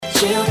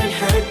children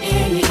hurt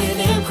and you hear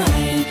them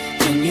crying.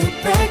 When you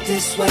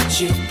practice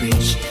what you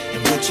preach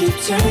and would you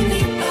turn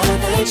the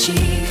other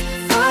cheek?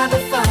 Father,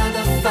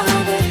 Father,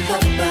 Father,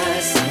 help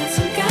us. Send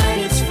some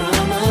guidance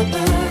from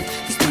above.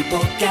 These people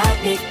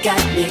got me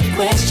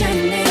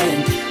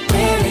questioning.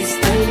 Where is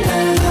the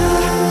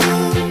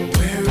love?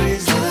 Where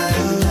is the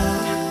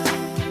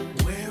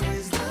love? Where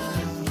is the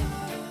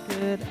love?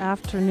 Good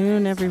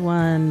afternoon,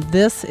 everyone.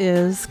 This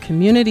is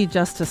Community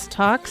Justice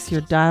Talks.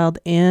 You're dialed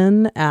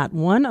in at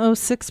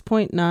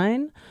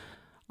 106.9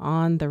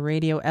 on the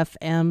Radio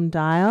FM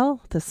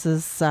dial. This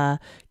is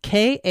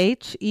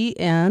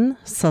KHEN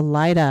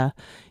Salida.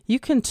 You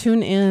can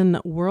tune in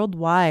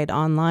worldwide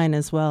online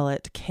as well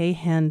at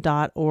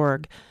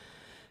khen.org.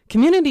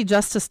 Community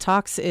Justice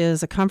Talks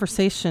is a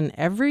conversation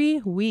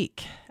every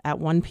week at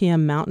 1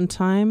 p.m. Mountain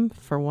Time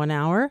for 1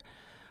 hour,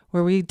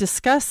 where we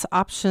discuss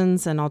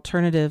options and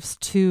alternatives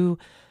to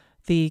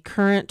the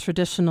current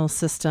traditional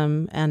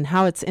system and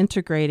how it's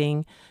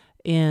integrating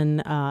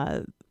in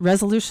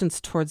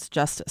resolutions towards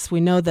justice. We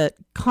know that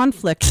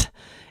conflict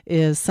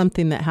is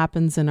something that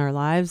happens in our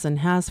lives and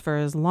has for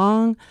as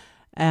long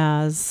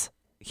as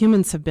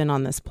humans have been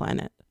on this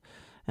planet.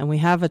 And we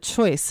have a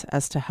choice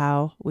as to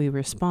how we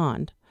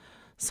respond.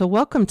 So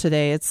welcome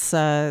today. It's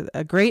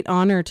a great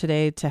honor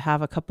today to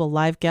have a couple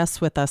live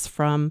guests with us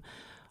from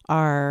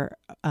our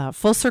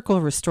Full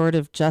Circle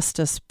Restorative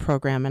Justice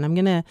program. And I'm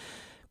going to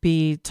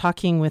be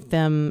talking with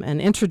them and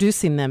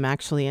introducing them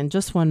actually in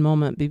just one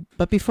moment.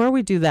 But before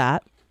we do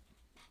that,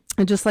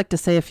 I'd just like to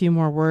say a few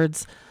more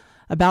words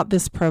about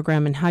this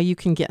program and how you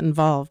can get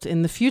involved.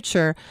 In the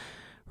future,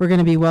 we're going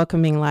to be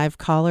welcoming live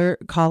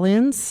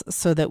call-ins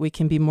so that we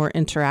can be more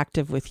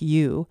interactive with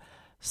you.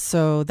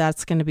 So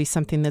that's going to be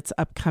something that's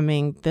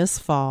upcoming this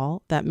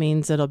fall. That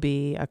means it'll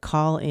be a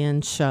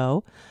call-in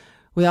show.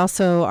 We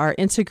also are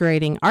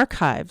integrating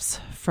archives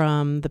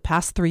from the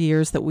past 3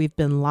 years that we've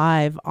been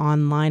live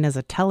online as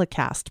a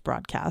telecast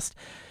broadcast.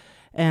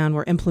 And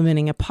we're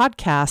implementing a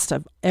podcast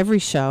of every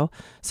show.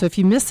 So if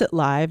you miss it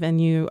live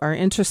and you are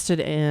interested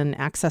in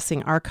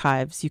accessing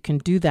archives, you can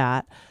do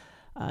that.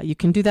 You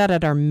can do that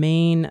at our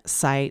main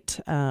site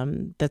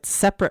that's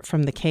separate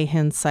from the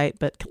KHEN site,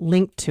 but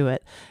linked to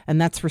it. And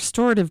that's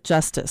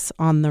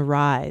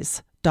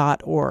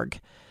restorativejusteceontherise.org.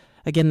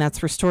 Again, that's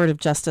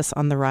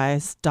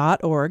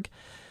restorativejusteceontherise.org.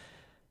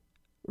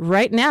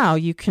 Right now,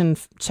 you can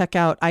check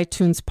out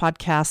iTunes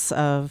podcasts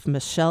of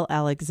Michelle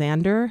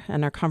Alexander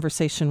and our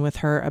conversation with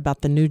her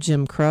about the new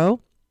Jim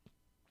Crow,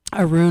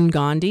 Arun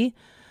Gandhi,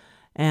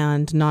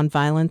 and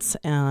nonviolence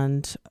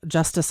and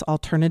justice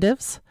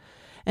alternatives.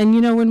 And,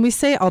 you know, when we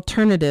say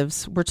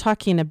alternatives, we're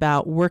talking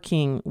about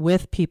working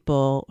with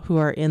people who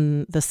are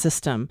in the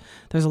system.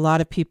 There's a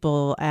lot of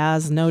people,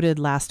 as noted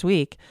last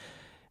week,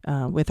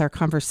 with our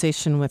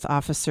conversation with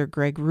Officer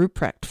Greg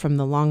Ruprecht from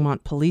the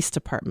Longmont Police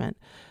Department,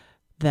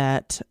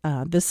 that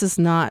this is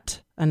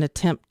not an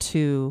attempt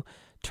to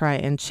try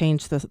and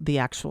change the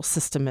actual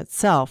system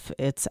itself.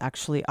 It's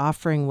actually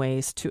offering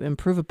ways to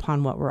improve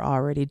upon what we're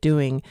already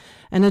doing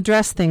and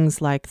address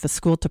things like the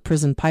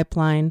school-to-prison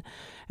pipeline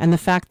and the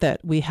fact that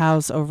we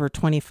house over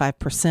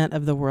 25%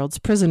 of the world's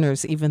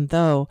prisoners, even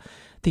though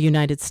the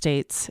United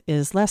States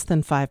is less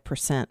than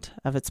 5%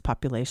 of its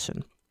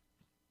population.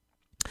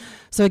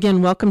 So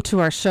again, welcome to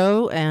our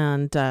show,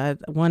 and I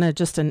want to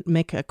just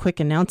make a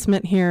quick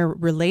announcement here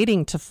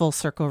relating to Full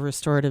Circle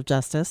Restorative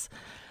Justice.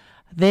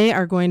 They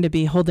are going to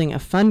be holding a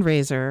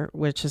fundraiser,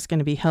 which is going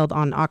to be held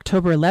on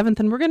October 11th,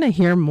 and we're going to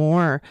hear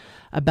more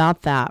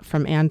about that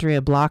from Andrea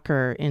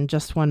Blocker in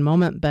just one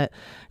moment. But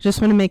I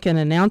just want to make an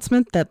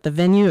announcement that the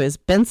venue is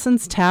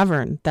Benson's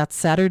Tavern. That's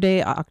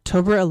Saturday,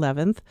 October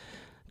 11th,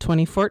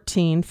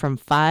 2014, from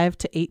 5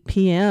 to 8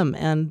 p.m.,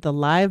 and the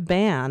live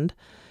band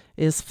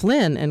is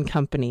Flynn and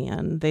Company,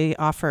 and they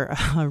offer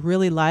a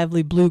really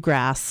lively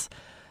bluegrass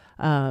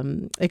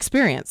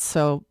experience.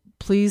 So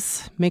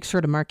please make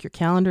sure to mark your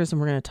calendars, and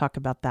we're going to talk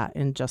about that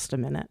in just a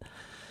minute.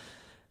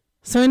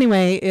 So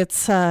anyway,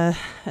 it's an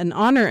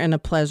honor and a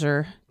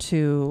pleasure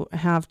to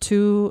have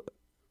two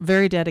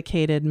very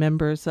dedicated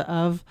members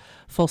of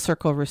Full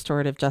Circle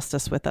Restorative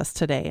Justice with us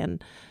today,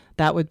 and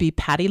that would be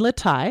Patty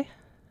Latai,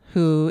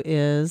 who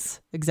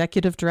is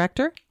Executive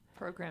Director.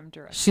 Program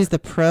Director. She's the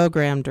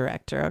Program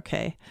Director,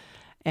 okay.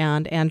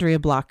 And Andrea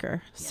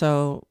Blocker. Yes.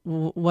 So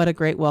what a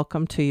great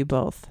welcome to you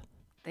both.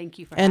 Thank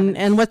you for having us.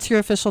 And what's your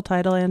official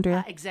title,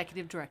 Andrea?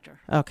 Executive Director.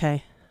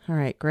 Okay. All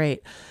right,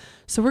 great.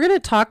 So we're going to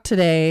talk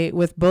today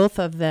with both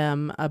of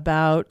them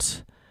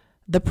about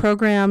the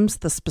programs,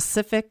 the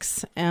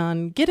specifics,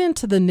 and get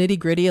into the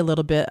nitty-gritty a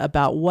little bit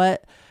about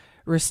what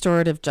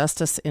restorative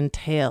justice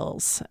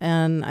entails.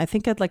 And I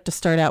think I'd like to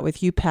start out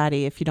with you,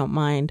 Patty, if you don't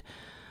mind.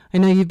 I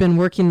know you've been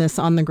working this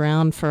on the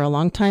ground for a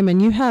long time, and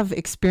you have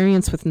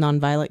experience with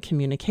nonviolent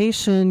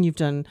communication. You've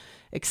done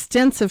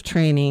extensive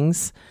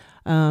trainings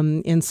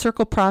in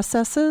circle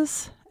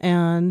processes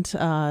and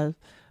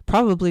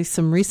probably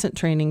some recent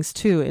trainings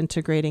too,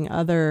 integrating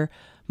other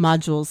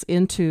modules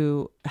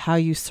into how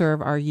you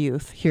serve our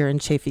youth here in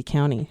Chaffee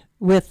County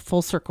with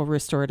Full Circle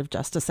Restorative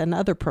Justice and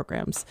other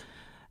programs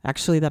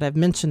actually, that I've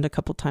mentioned a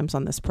couple times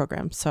on this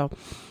program. So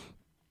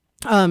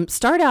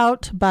start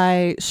out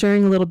by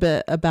sharing a little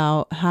bit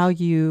about how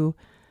you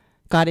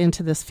got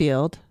into this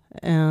field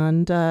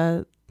and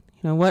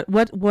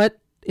what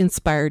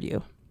inspired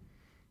you.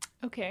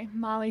 Okay,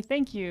 Molly,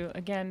 thank you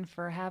again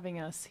for having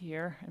us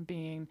here and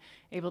being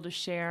able to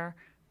share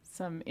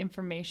some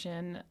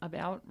information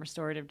about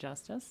restorative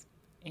justice.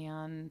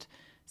 And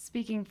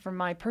speaking from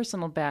my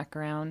personal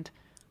background,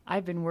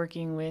 I've been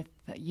working with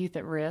youth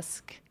at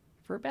risk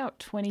for about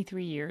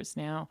 23 years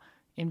now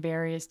in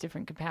various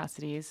different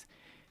capacities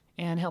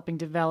and helping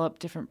develop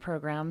different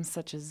programs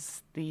such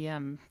as the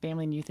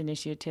Family and Youth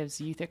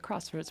Initiative's Youth at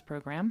Crossroads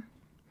program.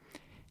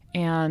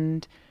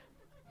 And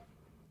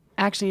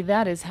actually,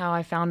 that is how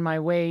I found my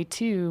way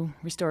to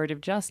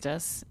restorative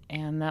justice,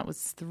 and that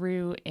was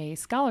through a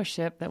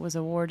scholarship that was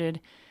awarded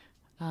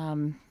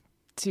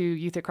to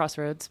Youth at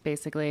Crossroads,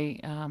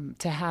 basically,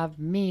 to have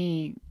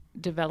me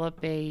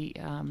develop a,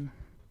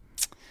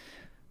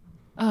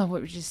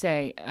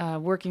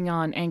 working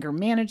on anger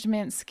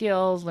management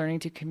skills, learning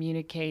to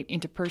communicate,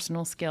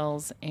 interpersonal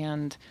skills,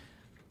 and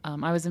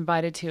I was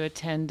invited to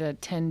attend a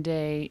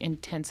 10-day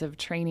intensive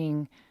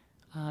training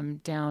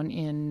down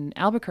in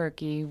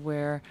Albuquerque,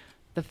 where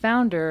the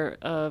founder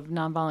of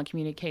Nonviolent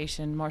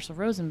Communication, Marshall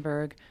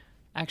Rosenberg,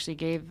 actually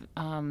gave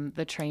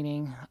the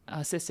training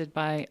assisted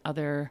by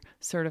other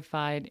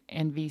certified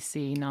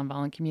NVC,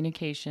 Nonviolent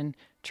Communication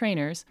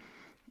trainers.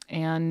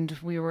 And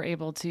we were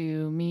able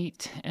to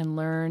meet and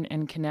learn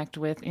and connect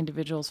with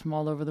individuals from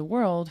all over the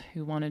world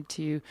who wanted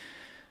to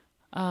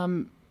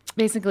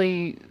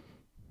basically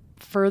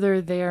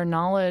further their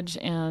knowledge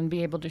and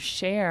be able to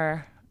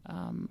share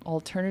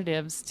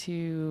alternatives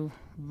to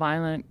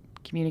violent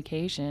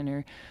communication,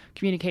 or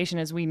communication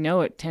as we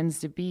know it tends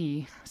to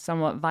be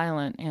somewhat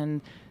violent.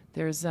 And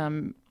there's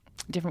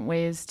different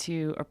ways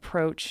to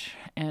approach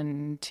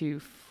and to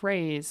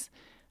phrase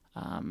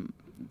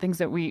things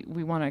that we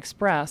want to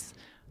express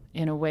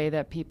in a way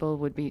that people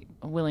would be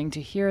willing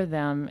to hear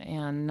them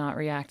and not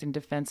react in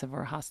defensive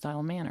or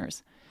hostile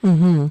manners.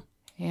 Mm-hmm.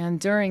 And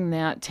during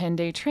that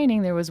 10-day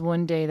training, there was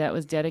one day that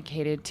was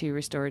dedicated to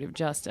restorative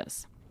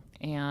justice.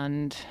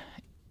 And,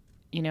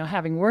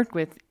 having worked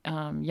with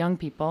young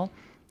people,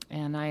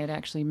 and I had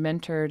actually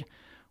mentored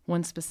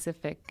one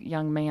specific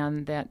young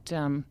man that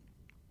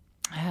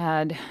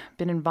had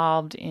been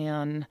involved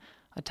in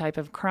a type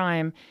of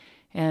crime,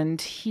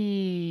 and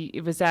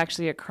it was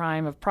actually a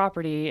crime of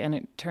property, and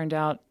it turned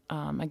out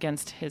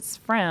against his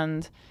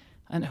friend,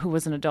 who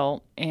was an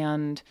adult,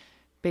 and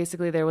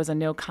basically there was a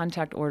no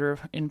contact order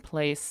in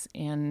place,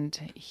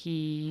 and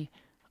he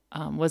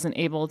wasn't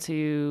able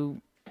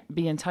to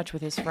be in touch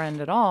with his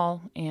friend at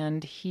all,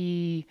 and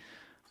he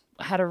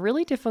had a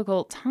really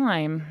difficult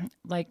time,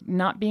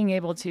 not being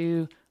able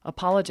to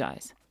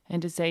apologize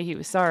and to say he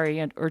was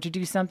sorry or to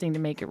do something to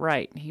make it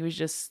right. He was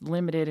just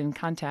limited in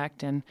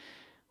contact, and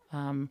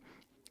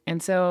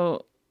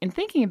so in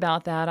thinking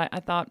about that, I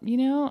thought,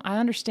 I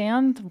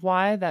understand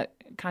why that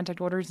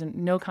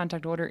no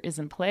contact order is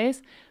in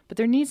place, but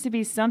there needs to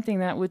be something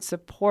that would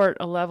support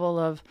a level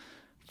of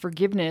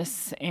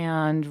forgiveness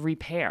and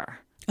repair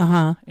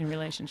in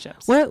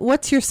relationships.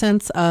 What's your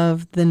sense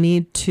of the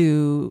need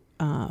to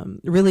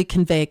really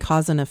convey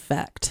cause and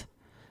effect,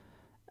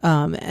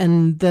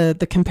 and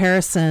the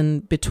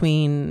comparison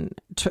between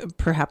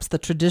perhaps the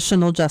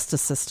traditional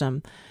justice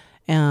system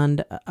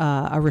and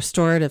a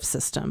restorative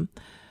system?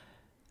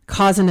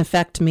 Cause and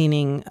effect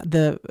meaning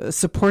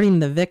supporting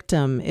the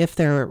victim if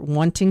they're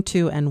wanting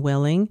to and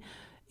willing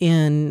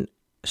in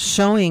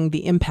showing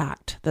the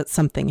impact that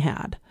something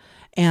had,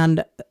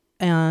 and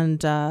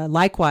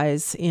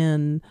likewise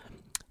in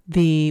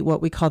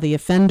what we call the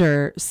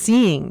offender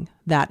seeing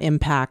that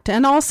impact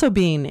and also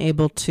being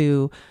able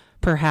to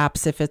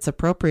perhaps, if it's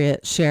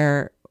appropriate,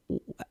 share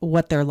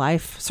what their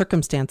life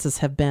circumstances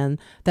have been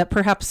that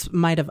perhaps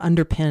might have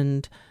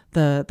underpinned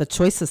the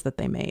choices that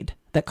they made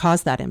that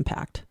caused that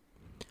impact.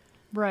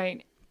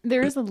 Right.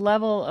 There is a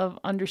level of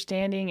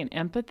understanding and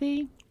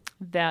empathy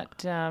that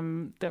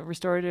the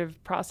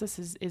restorative process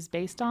is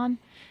based on.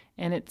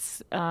 And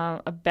it's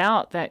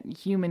about that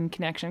human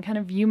connection, kind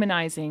of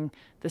humanizing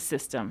the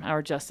system,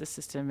 our justice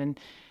system,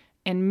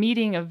 and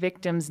meeting a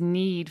victim's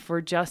need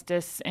for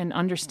justice and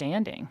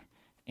understanding,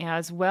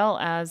 as well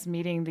as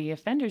meeting the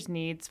offender's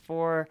needs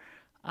for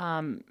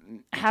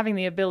having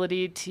the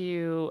ability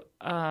to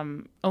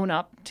own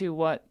up to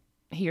what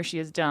he or she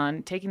has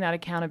done, taking that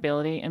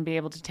accountability and be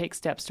able to take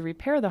steps to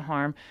repair the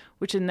harm,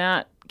 which in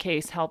that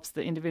case helps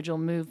the individual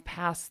move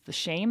past the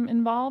shame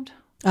involved,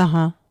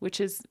 which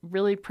is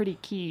really pretty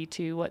key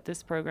to what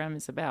this program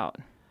is about.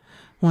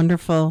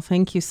 Wonderful.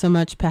 Thank you so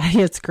much,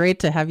 Patty. It's great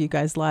to have you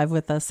guys live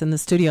with us in the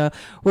studio.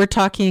 We're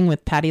talking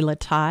with Patty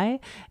Latai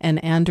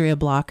and Andrea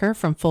Blocker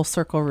from Full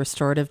Circle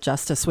Restorative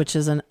Justice, which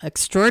is an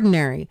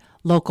extraordinary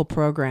local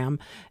program.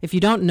 If you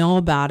don't know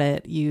about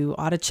it, you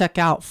ought to check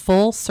out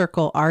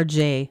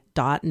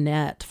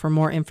fullcirclerj.net for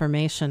more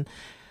information.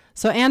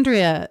 So,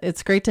 Andrea,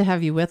 it's great to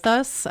have you with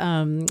us.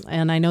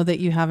 And I know that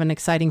you have an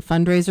exciting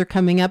fundraiser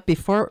coming up.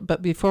 Before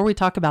we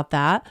talk about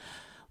that,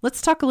 Let's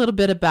talk a little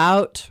bit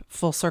about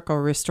Full Circle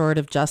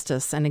Restorative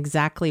Justice and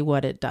exactly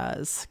what it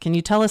does. Can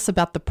you tell us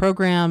about the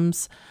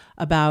programs,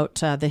 about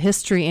the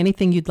history,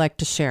 anything you'd like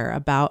to share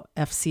about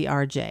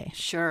FCRJ?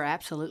 Sure,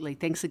 absolutely.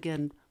 Thanks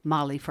again,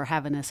 Molly, for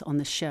having us on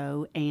the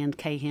show, and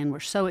Kahan.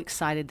 We're so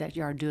excited that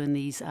you are doing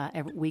these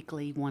every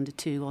weekly 1 to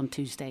 2 on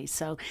Tuesdays.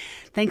 So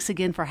thanks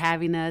again for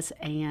having us.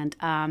 And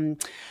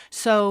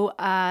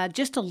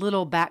just a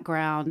little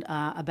background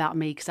about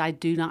me, because I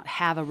do not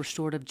have a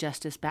restorative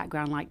justice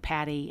background like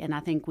Patty, and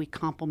I think we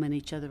complement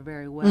each other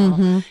very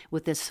well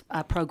with this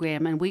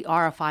program. And we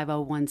are a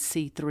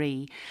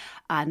 501c3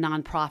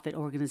 nonprofit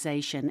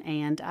organization.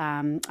 And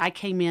I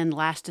came in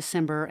last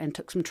December and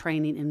took some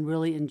training and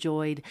really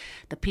enjoyed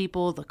the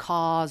people, the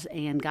cause,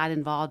 and got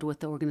involved with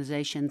the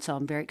organization. So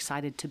I'm very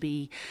excited to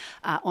be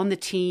on the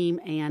team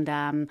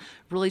and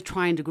really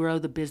trying to grow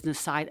the business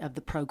side of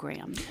the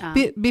program.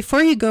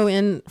 Before you go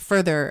in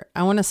further,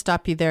 I want to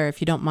stop you there if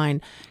you don't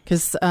mind,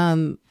 because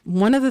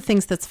one of the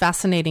things that's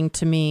fascinating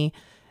to me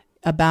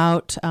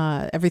about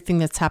everything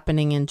that's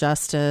happening in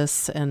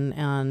justice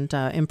and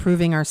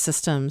improving our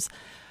systems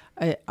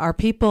are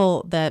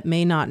people that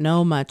may not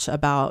know much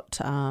about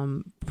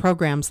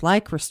programs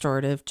like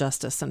restorative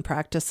justice and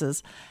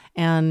practices.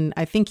 And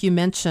I think you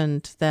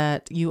mentioned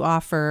that you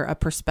offer a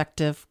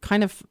perspective,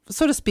 kind of,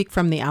 so to speak,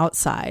 from the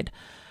outside.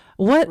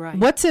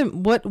 What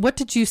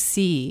did you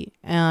see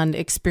and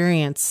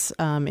experience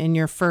in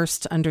your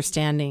first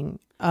understanding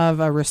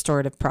of a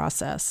restorative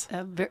process?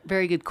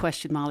 Very good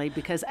question, Molly,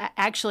 because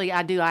actually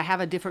I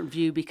have a different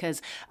view, because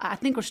I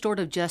think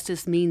restorative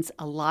justice means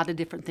a lot of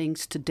different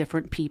things to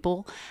different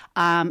people.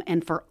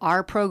 And for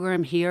our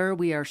program here,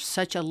 we are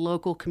such a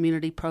local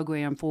community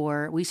program.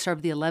 We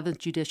serve the 11th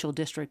Judicial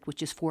District,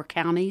 which is 4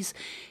 counties.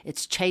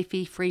 It's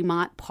Chaffee,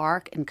 Fremont,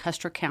 Park, and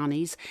Custer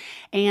counties.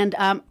 And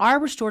our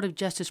restorative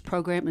justice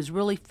program is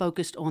really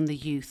focused on the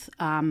youth.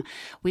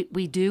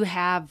 We do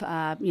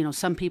have,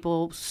 some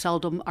people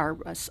seldom are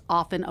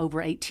often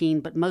over 18,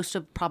 but most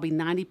of, probably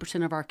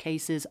 90% of our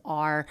cases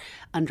are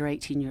under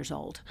 18 years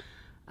old.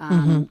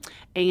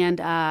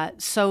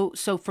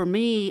 So for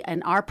me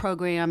and our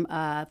program,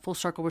 Full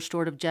Circle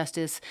Restorative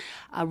Justice,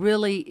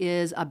 really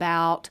is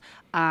about,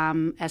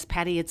 as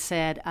Patty had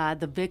said,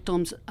 the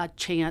victims a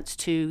chance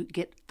to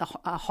get the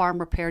harm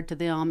repaired to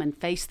them and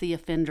face the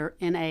offender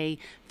in a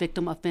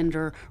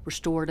victim-offender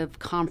restorative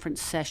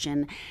conference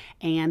session.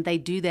 And they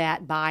do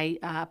that by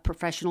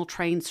professional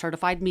trained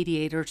certified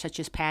mediators such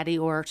as Patty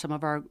or some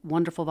of our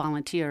wonderful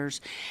volunteers.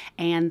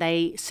 And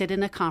they sit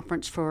in a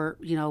conference for,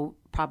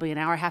 probably an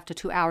hour and a half to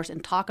 2 hours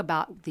and talk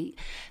about the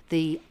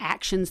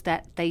actions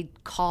that they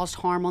caused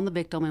harm on the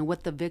victim and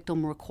what the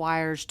victim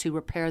requires to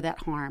repair that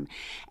harm.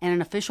 And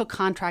an official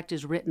contract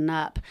is written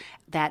up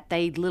that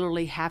they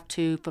literally have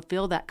to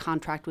fulfill that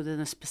contract within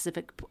a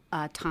specific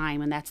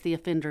time, and that's the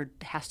offender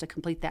has to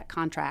complete that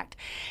contract.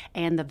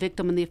 And the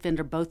victim and the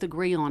offender both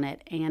agree on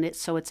it, and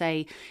it's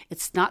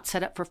not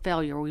set up for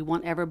failure. We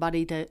want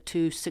everybody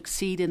to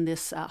succeed in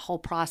this whole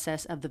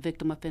process of the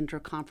victim-offender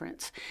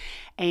conference.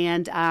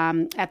 And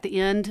at the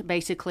end,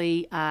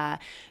 basically,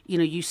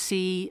 you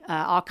see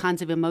all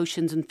kinds of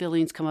emotions and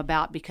feelings come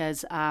about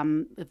because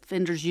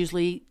offenders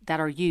usually that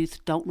are youth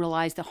don't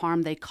realize the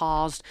harm they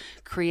caused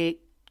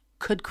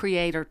could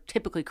create or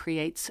typically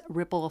creates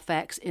ripple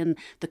effects in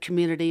the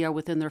community or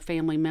within their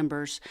family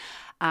members.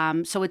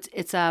 So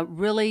it's a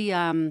really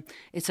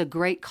it's a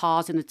great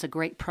cause and it's a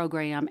great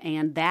program,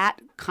 and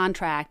that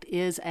contract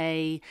is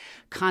a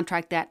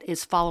contract that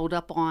is followed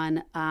up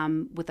on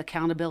with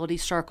accountability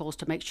circles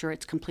to make sure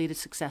it's completed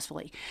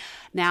successfully.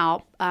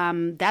 Now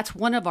that's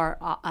one of our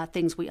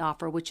things we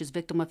offer, which is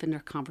victim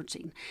offender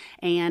conferencing,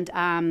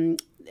 and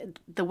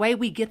the way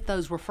we get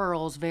those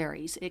referrals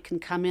varies. It can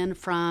come in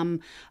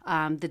from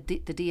the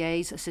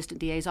DA's, assistant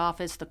DA's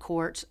office, the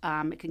courts.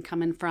 It can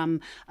come in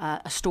from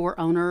a store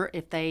owner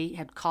if they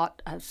had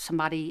caught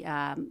somebody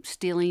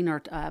stealing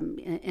or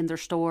in their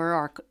store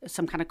or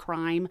some kind of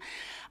crime.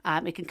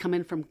 It can come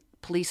in from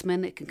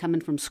policemen. It can come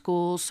in from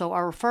schools. So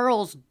our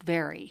referrals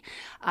vary,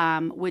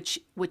 which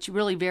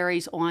really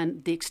varies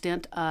on the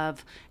extent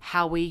of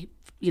how we,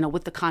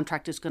 what the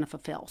contract is going to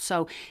fulfill.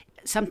 So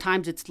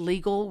sometimes it's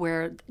legal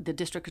where the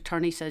district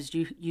attorney says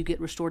you get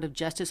restorative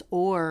justice,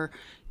 or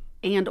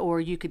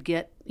you could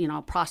get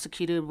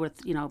prosecuted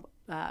with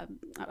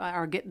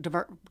or get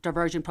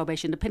diversion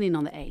probation depending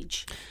on the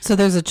age. So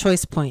there's a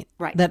choice point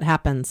that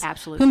happens.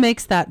 Absolutely. Who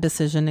makes that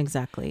decision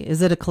exactly?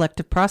 Is it a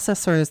collective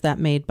process, or is that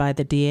made by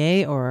the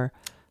DA, or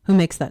who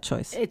makes that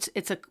choice?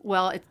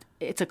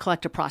 It's a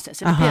collective process.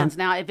 It depends.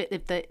 Now,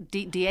 if the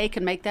DA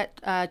can make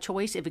that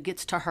choice, if it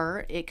gets to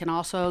her, it can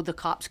also, the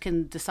cops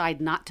can decide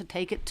not to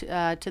take it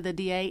to the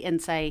DA and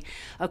say,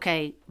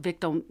 okay,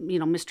 victim,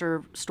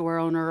 Mr. Store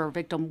Owner or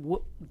victim,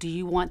 do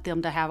you want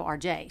them to have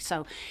RJ?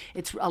 So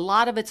it's a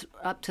lot of it's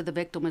up to the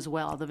victim as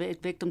well. The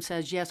victim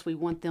says, yes, we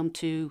want them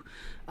to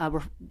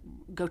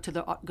go through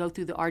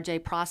the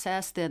RJ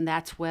process, then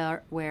that's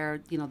where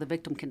the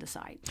victim can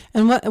decide.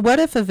 And what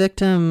if a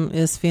victim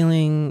is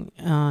feeling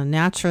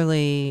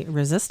naturally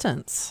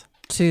resistance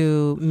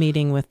to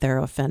meeting with their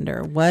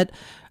offender? What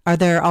Are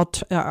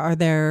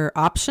there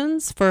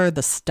options for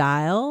the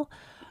style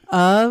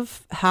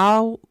of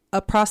how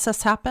a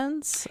process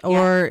happens,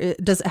 or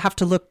does it have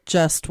to look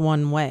just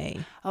one way?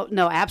 Oh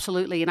no,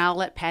 absolutely, and I'll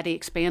let Patty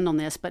expand on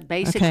this. But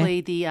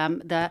basically,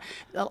 a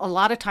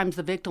lot of times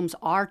the victims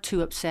are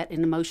too upset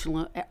and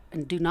emotional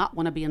and do not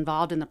want to be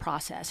involved in the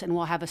process, and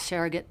we'll have a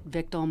surrogate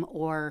victim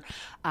or,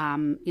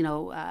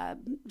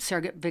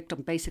 surrogate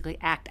victim basically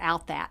act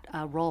out that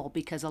role,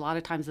 because a lot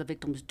of times the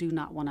victims do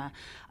not want to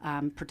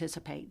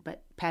participate.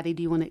 But Patty,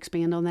 do you want to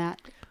expand on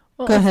that?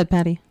 Well, go ahead,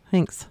 Patty.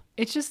 Thanks.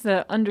 It's just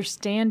the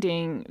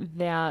understanding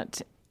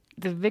that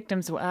the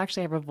victims will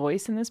actually have a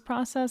voice in this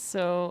process.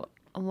 So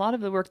a lot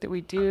of the work that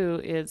we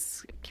do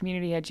is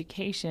community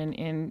education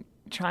in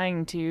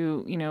trying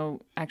to,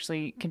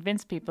 actually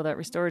convince people that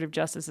restorative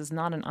justice is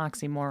not an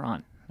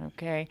oxymoron.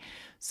 Okay.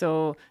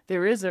 So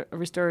there is a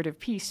restorative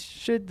piece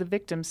should the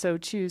victim so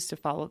choose to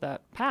follow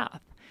that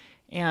path.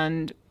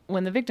 And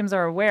when the victims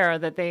are aware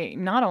that they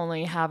not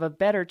only have a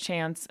better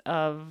chance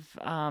of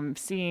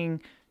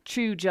seeing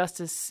true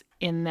justice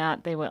in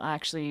that they will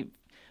actually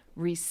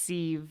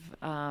receive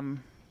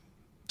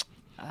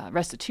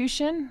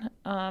restitution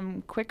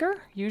quicker,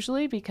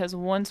 usually, because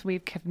once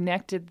we've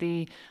connected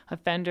the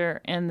offender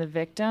and the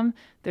victim,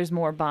 there's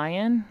more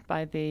buy-in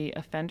by the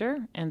offender.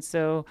 And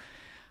so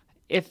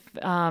if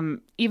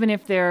even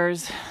if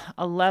there's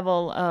a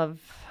level of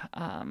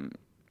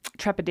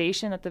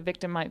trepidation that the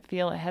victim might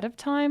feel ahead of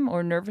time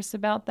or nervous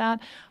about that,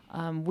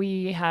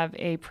 we have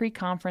a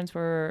pre-conference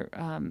where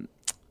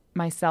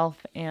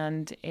myself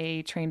and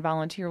a trained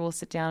volunteer will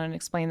sit down and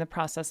explain the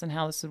process and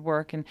how this would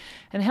work and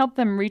help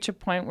them reach a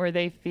point where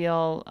they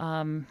feel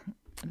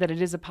that it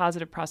is a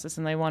positive process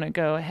and they want to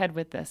go ahead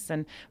with this.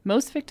 And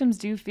most victims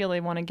do feel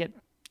they want to get,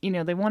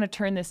 they want to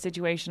turn this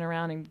situation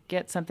around and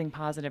get something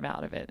positive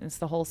out of it. It's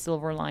the whole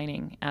silver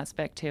lining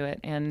aspect to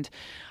it. And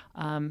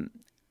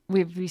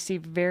we've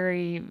received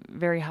very,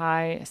 very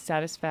high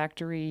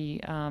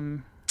satisfactory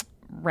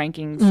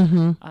rankings.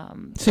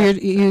 Mm-hmm. So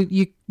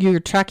you're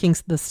tracking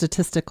the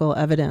statistical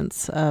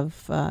evidence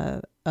of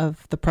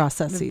the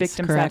processes, the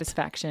victim correct?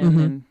 Satisfaction, mm-hmm.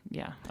 and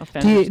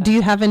offender do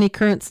you have any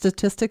current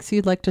statistics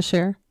you'd like to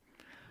share?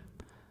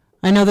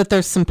 I know that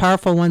there's some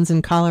powerful ones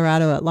in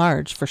Colorado at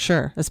large, for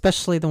sure,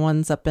 especially the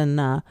ones up in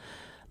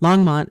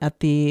Longmont at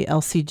the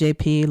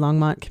LCJP,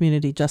 Longmont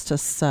Community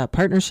Justice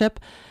Partnership.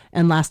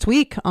 And last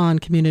week on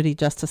Community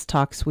Justice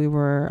Talks, we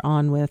were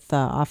on with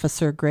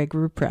Officer Greg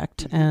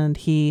Ruprecht, mm-hmm. and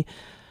he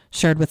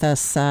shared with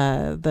us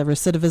the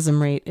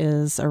recidivism rate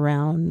is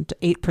around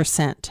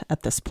 8%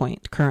 at this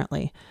point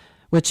currently,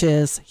 which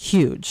is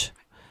huge.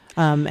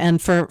 And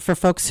for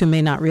folks who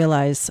may not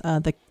realize,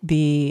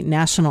 the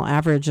national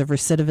average of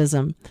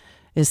recidivism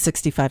is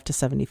 65 to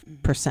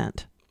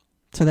 70%.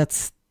 So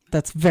that's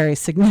very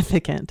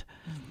significant.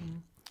 Mm-hmm.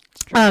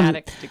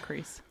 Dramatic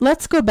decrease.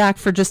 Let's go back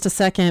for just a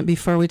second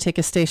before we take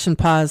a station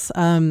pause,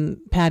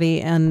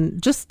 Patty,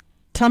 and just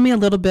tell me a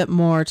little bit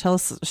more.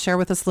 Share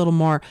with us a little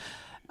more.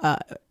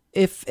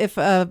 If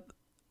a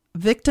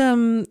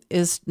victim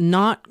is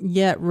not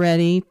yet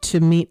ready to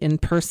meet in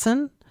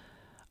person,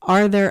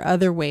 are there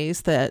other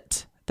ways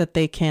that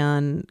they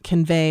can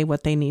convey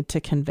what they need to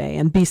convey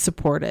and be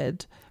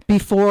supported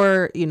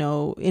before,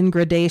 in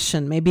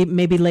gradation?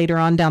 Maybe later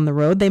on down the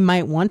road they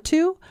might want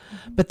to,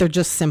 but they're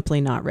just simply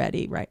not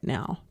ready right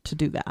now to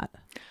do that.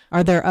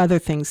 Are there other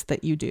things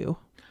that you do?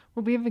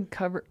 Well, we've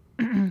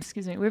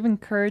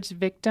encouraged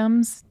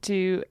victims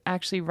to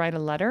actually write a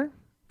letter.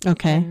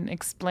 Okay. And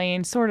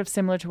explain, sort of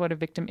similar to what a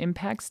victim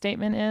impact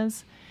statement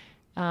is.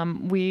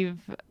 We've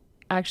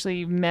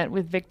actually met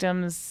with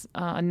victims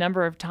a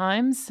number of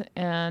times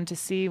and to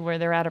see where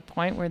they're at a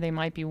point where they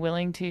might be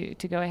willing to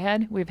go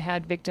ahead. We've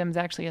had victims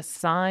actually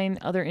assign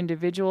other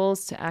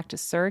individuals to act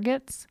as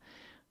surrogates,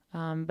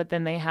 but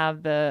then they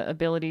have the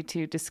ability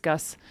to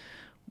discuss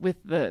with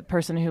the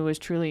person who was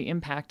truly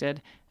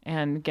impacted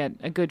and get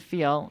a good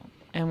feel.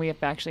 And we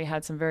have actually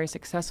had some very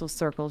successful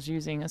circles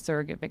using a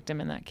surrogate victim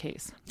in that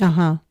case.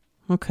 Uh-huh.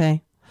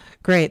 Okay.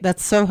 Great.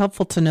 That's so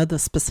helpful to know the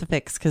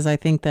specifics, because I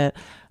think that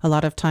a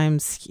lot of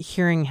times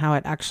hearing how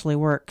it actually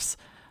works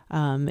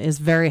is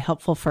very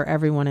helpful for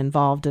everyone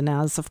involved. And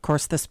as, of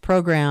course, this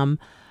program,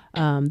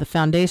 the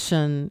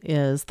foundation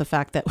is the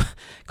fact that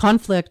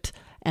conflict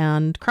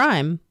and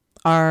crime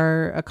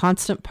are a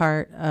constant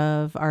part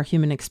of our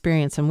human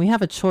experience, and we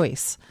have a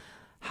choice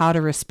how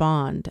to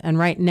respond. And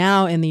right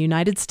now in the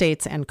United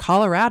States, and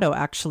Colorado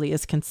actually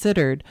is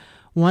considered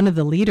one of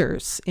the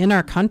leaders in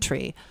our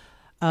country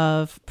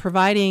of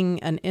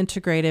providing an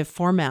integrative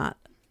format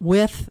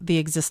with the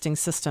existing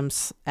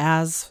systems,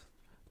 as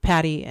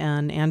Patty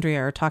and Andrea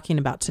are talking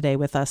about today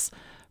with us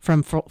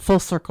from Full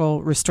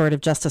Circle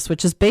Restorative Justice,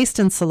 which is based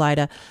in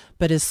Salida,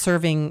 but is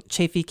serving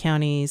Chaffee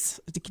County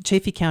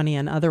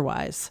and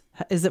otherwise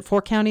Is it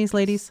 4 counties,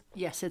 ladies?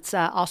 Yes, it's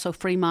also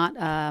Fremont.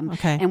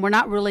 Okay. And we're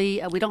not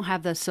really, we don't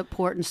have the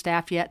support and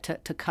staff yet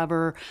to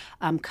cover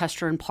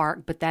Custer and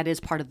Park, but that is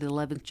part of the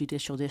 11th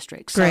Judicial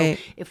District. So Great.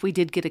 if we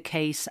did get a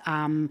case,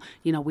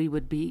 we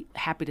would be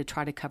happy to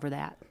try to cover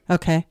that.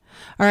 Okay.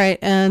 All right.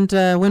 And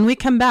when we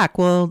come back,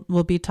 we'll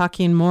be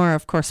talking more,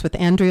 of course, with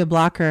Andrea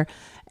Blocker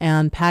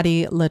and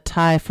Patty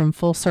Latai from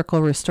Full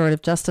Circle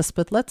Restorative Justice.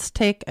 But let's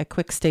take a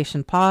quick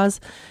station pause.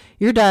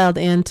 You're dialed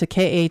in to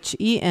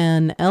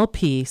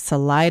KHEN-LP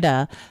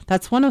Salida.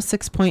 That's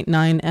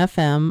 106.9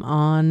 FM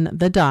on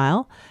the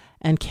dial,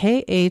 and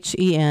KHEN.org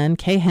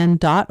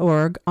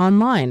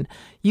online.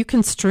 You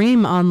can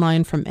stream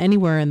online from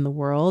anywhere in the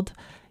world.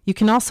 You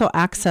can also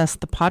access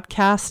the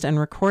podcast and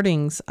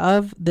recordings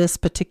of this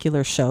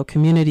particular show,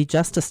 Community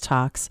Justice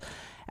Talks,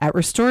 at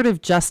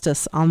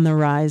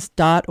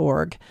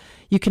restorativejusticeontherise.org.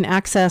 You can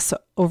access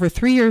over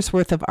 3 years'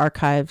 worth of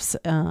archives,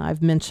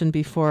 I've mentioned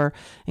before,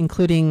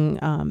 including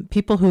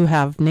people who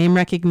have name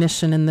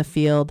recognition in the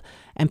field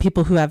and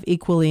people who have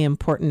equally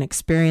important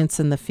experience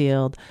in the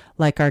field,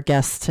 like our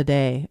guests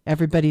today.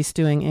 Everybody's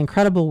doing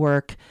incredible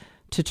work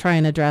to try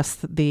and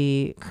address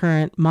the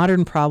current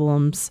modern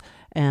problems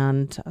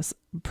and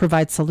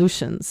provide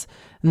solutions.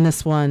 And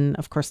this one,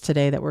 of course,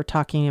 today that we're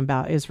talking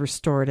about is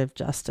restorative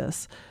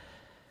justice.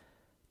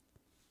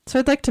 So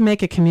I'd like to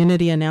make a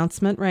community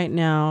announcement right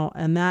now,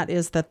 and that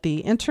is that the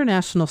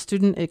International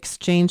Student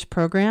Exchange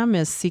Program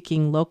is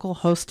seeking local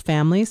host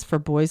families for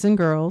boys and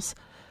girls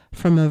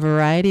from a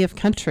variety of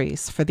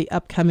countries for the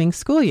upcoming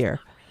school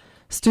year.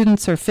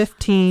 Students are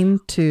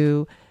 15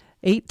 to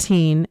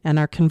 18 and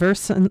are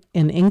conversant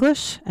in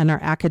English and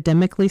are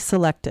academically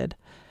selected.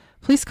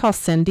 Please call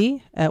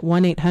Cindy at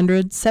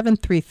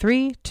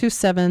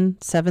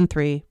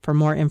 1-800-733-2773 for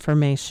more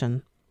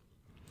information.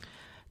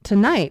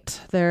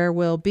 Tonight, there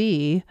will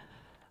be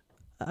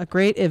a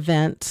great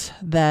event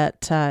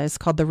that is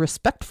called the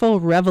Respectful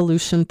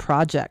Revolution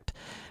Project.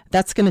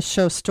 That's going to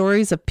show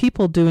stories of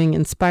people doing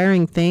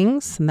inspiring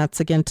things, and that's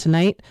again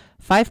tonight,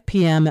 5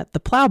 p.m. at the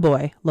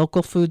Plowboy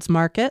Local Foods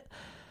Market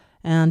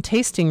and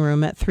Tasting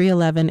Room at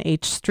 311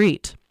 H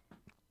Street.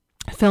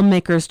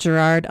 Filmmakers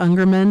Gerard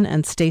Ungerman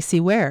and Stacy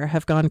Ware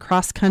have gone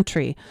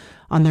cross-country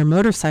on their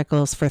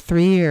motorcycles for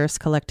 3 years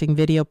collecting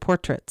video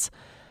portraits,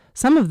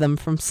 some of them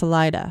from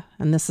Salida,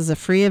 and this is a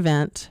free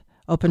event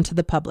open to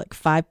the public,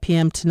 5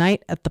 p.m.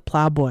 tonight at the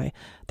Plowboy,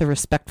 the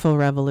Respectful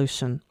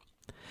Revolution.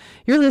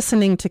 You're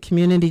listening to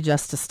Community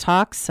Justice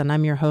Talks, and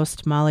I'm your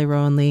host, Molly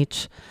Rowan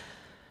Leach.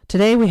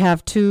 Today we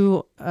have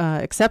two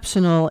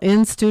exceptional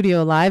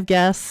in-studio live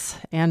guests,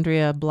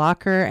 Andrea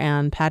Blocker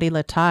and Patty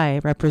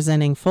Latai,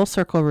 representing Full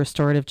Circle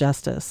Restorative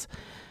Justice.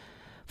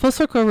 Full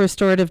Circle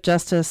Restorative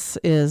Justice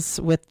is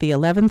with the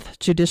 11th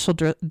Judicial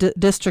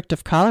District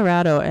of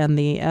Colorado and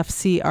the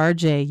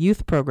FCRJ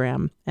Youth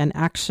Program and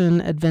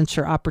Action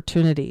Adventure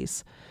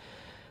Opportunities.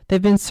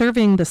 They've been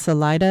serving the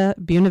Salida,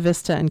 Buena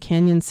Vista, and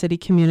Canyon City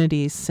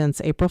communities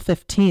since April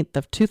 15th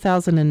of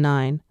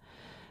 2009.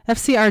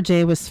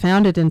 FCRJ was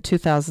founded in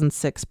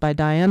 2006 by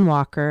Diane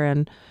Walker,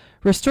 and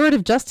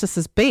restorative justice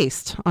is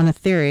based on a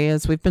theory,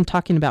 as we've been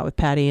talking about with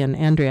Patty and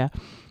Andrea,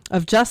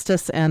 of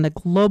justice and a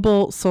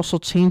global social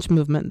change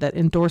movement that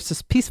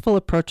endorses peaceful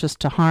approaches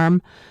to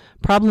harm,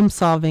 problem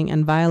solving,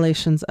 and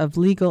violations of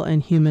legal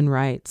and human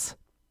rights.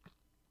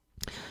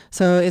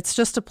 So it's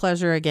just a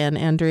pleasure again,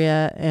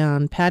 Andrea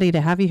and Patty,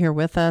 to have you here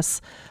with us.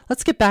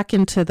 Let's get back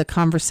into the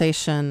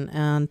conversation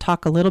and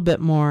talk a little bit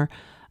more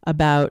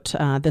about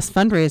this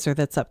fundraiser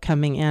that's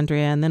upcoming,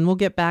 Andrea, and then we'll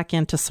get back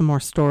into some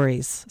more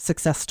stories,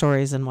 success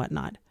stories and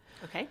whatnot.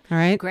 Okay. All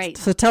right. Great.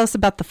 So tell us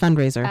about the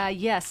fundraiser.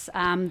 Yes.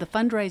 The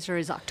fundraiser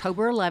is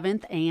October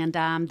 11th, and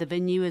the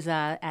venue is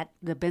at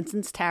the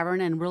Benson's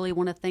Tavern, and really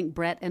want to thank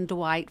Brett and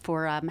Dwight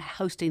for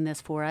hosting this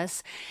for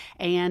us.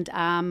 And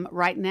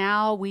right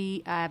now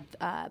we have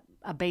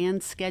a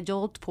band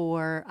scheduled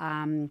for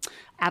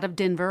out of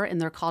Denver,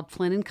 and they're called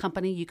Flynn and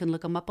Company. You can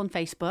look them up on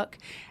Facebook,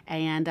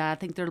 and I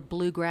think they're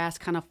bluegrass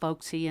kind of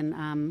folksy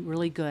and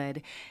really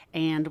good.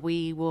 And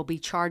we will be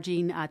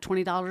charging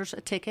 $20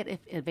 a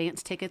ticket,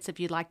 advance tickets. If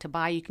you'd like to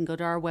buy, you can go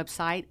to our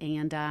website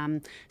and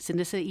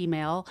send us an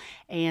email,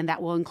 and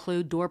that will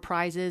include door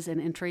prizes and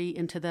entry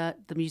into the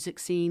music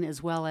scene,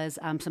 as well as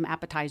some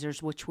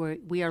appetizers, which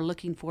we are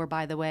looking for,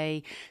 by the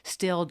way,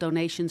 still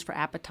donations for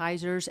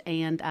appetizers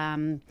and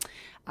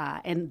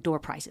door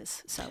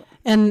prizes. So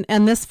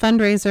and this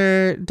fundraiser,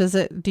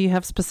 do you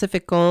have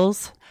specific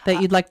goals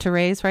that you'd like to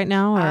raise right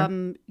now?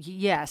 Or?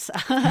 Yes,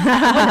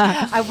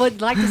 I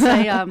would like to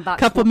say about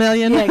couple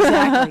million. Yeah,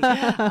 exactly.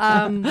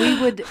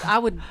 I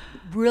would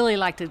really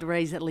like to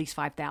raise at least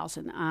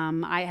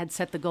 $5,000. I had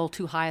set the goal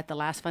too high at the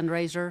last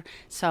fundraiser,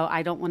 so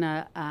I don't want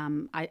to.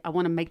 I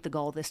want to make the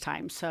goal this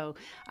time. So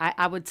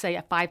I would say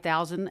a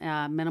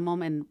 $5,000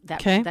 minimum, and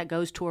that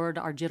goes toward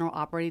our general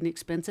operating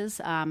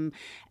expenses.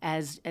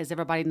 As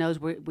everybody knows,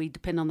 we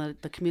depend on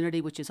the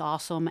community, which is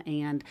awesome,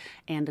 and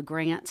the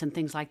grants and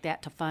things like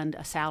that to fund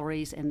a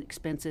salaries and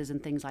expenses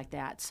and things like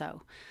that.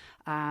 So.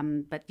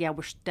 But yeah,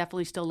 we're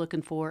definitely still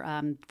looking for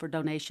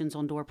donations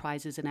on door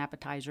prizes and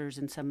appetizers,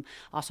 and some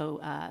also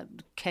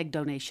keg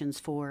donations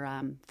for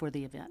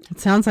the event. It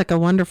sounds like a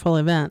wonderful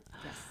event.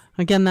 Yes.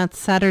 Again, that's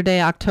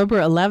Saturday, October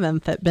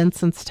 11th at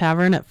Benson's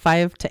Tavern at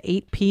 5 to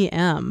 8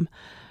 p.m.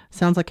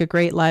 Sounds like a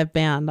great live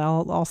band.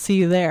 I'll see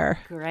you there.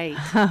 Great.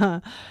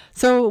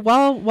 So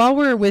while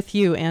we're with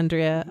you,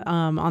 Andrea,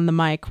 on the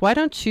mic, why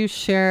don't you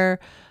share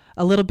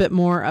a little bit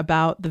more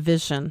about the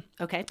vision?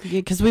 Okay.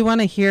 Because we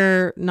want to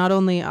hear not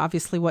only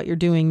obviously what you're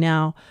doing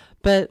now,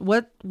 but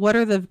what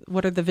are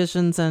the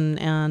visions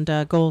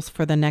and goals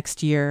for the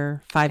next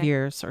year, 5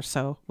 years or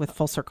so with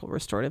Full Circle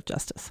Restorative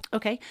Justice?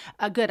 Okay,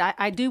 good.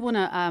 I do want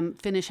to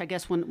finish, I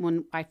guess,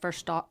 when I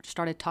first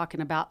started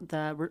talking about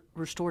the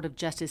restorative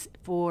justice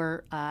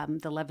for the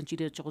 11th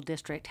Judicial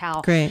District,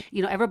 how Great.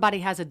 Everybody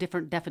has a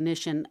different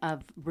definition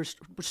of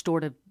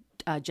restorative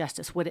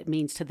justice, what it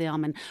means to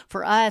them. And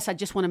for us, I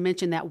just want to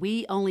mention that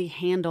we only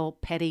handle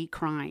petty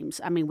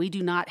crimes. I mean, we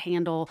do not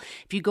handle,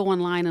 if you go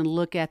online and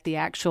look at the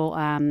actual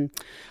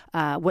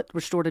what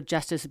restorative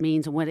justice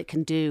means and what it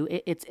can do,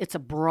 it's a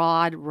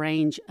broad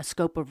range, a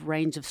scope of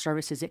range of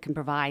services it can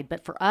provide.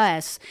 But for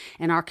us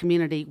in our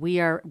community,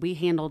 we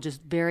handle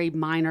just very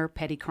minor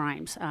petty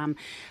crimes.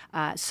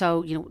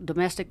 So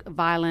domestic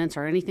violence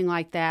or anything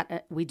like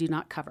that, we do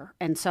not cover.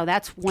 And so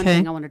that's one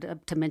thing I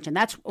wanted to mention.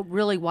 That's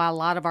really why a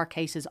lot of our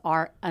cases are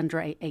under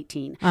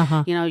 18.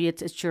 Uh-huh.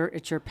 It's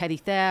your petty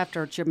theft,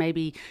 or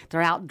maybe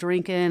they're out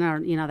drinking, or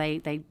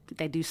they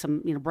do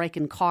some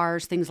breaking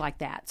cars, things like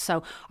that.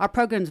 So our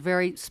program's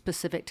very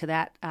specific to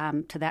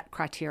that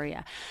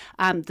criteria.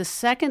 The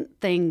second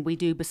thing we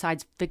do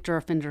besides Victor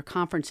Offender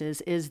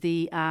Conferences is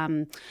the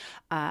action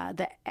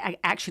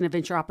and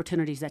venture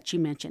opportunities that you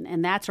mentioned,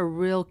 and that's a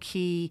real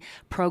key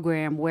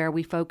program where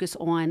we focus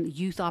on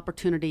youth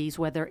opportunities,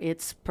 whether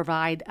it's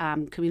provide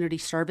community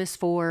service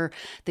for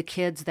the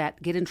kids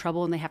that get in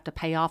trouble and they have to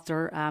pay off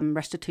their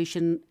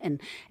restitution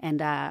and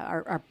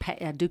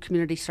do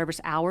community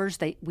service hours.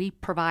 We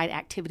provide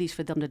activities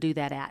for them to do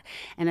that at.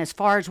 And as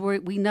far as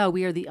we know,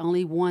 we are the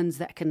only ones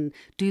that can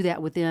do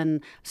that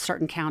within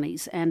certain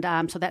counties. And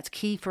so that's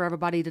key for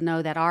everybody to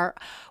know that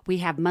we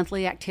have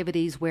monthly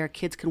activities where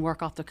kids can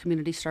work off their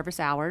community service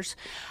hours.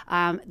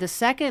 The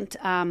second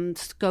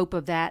scope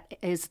of that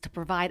is to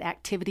provide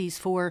activities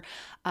for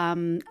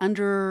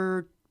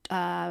under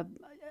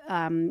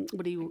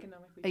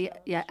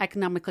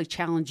economically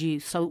challenged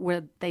youth, so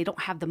where they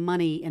don't have the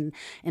money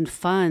and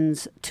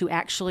funds to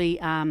actually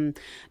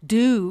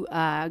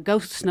go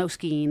snow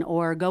skiing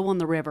or go on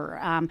the river,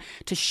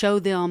 to show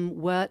them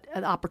what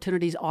the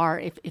opportunities are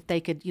if they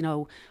could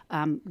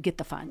get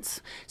the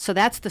funds. So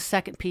that's the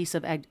second piece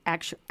of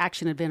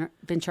action and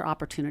venture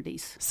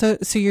opportunities. So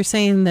you're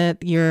saying that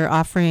you're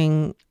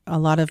offering a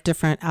lot of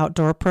different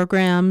outdoor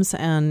programs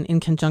and in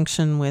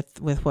conjunction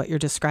with what you're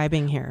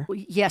describing here.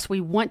 Yes,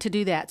 we want to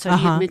do that. So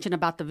you mentioned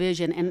about the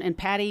vision, and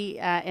Patty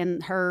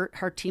and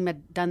her team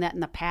had done that in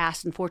the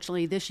past.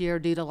 Unfortunately, this year,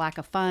 due to lack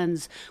of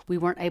funds, we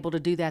weren't able to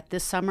do that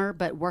this summer,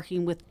 but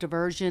working with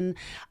diversion,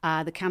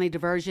 the county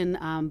diversion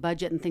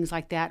budget and things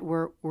like that,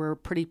 we're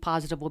pretty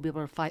positive we'll be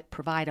able to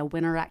provide a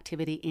winter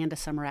activity and a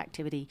summer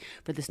activity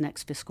for this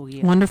next fiscal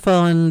year.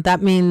 Wonderful. And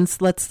that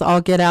means let's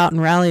all get out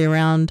and rally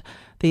around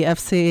the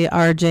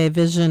FCRJ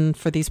vision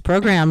for these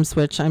programs,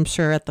 which I'm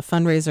sure at the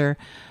fundraiser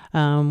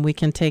we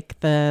can take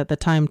the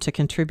time to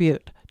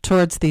contribute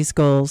towards these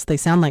goals. They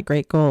sound like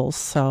great goals.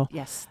 So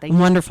yes, thank you.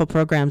 Wonderful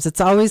programs.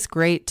 It's always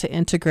great to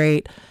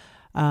integrate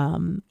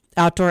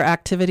outdoor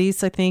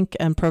activities, I think,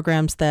 and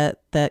programs that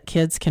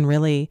kids can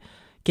really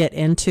get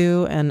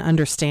into and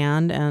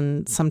understand.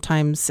 And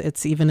sometimes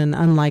it's even an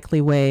unlikely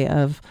way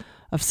of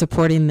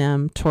supporting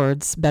them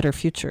towards better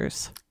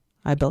futures,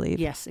 I believe.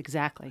 Yes,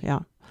 exactly. Yeah.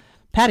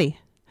 Patty,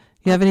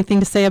 you have anything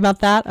to say about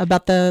that,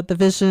 about the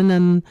vision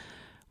and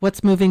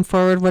what's moving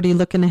forward? What are you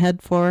looking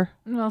ahead for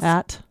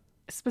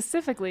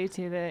Specifically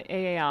to the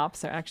AA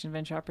Ops, or Action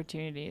Venture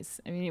Opportunities.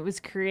 I mean, it was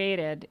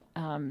created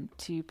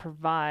to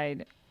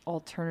provide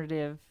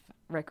alternative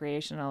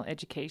recreational,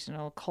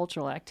 educational,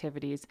 cultural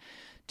activities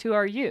to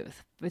our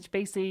youth, which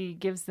basically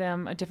gives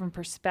them a different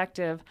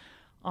perspective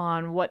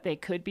on what they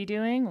could be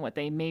doing, what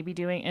they may be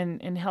doing,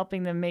 and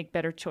helping them make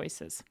better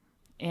choices.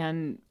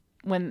 And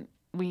when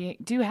we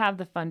do have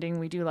the funding,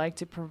 we do like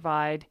to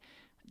provide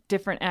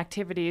different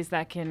activities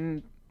that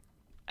can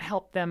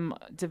help them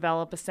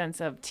develop a sense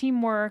of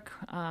teamwork.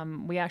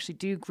 We actually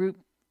do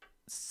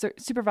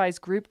supervise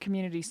group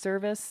community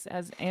service,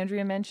 as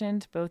Andrea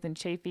mentioned, both in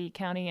Chaffee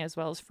County as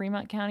well as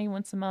Fremont County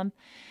once a month.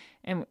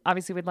 And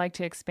obviously we'd like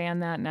to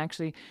expand that and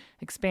actually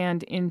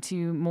expand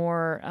into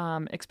more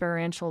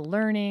experiential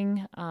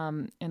learning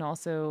and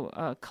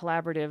also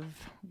collaborative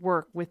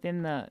work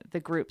within the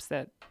groups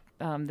that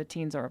the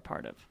teens are a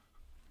part of.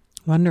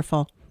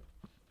 Wonderful.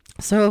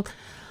 So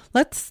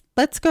let's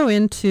go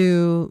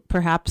into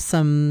perhaps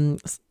some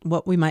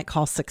what we might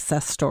call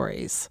success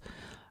stories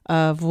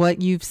of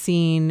what you've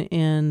seen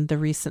in the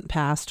recent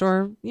past,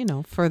 or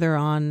further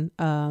on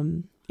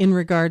in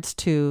regards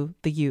to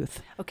the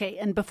youth. Okay,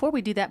 and before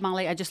we do that,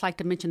 Molly, I'd just like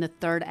to mention the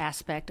third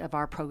aspect of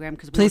our program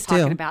because we Please were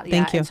talking do. about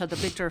Thank you. And so the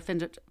Victor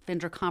Offender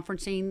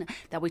Conferencing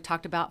that we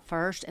talked about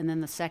first, and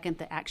then the second,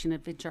 the Action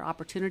Adventure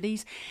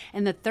Opportunities,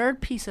 and the third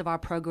piece of our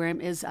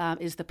program is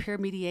the peer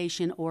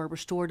mediation or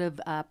restorative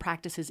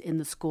practices in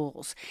the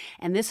schools,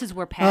 and this is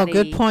where Patty.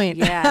 Oh, good point.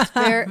 Yeah, it's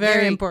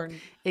very important.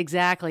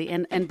 Exactly,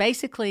 and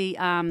basically,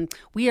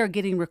 we are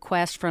getting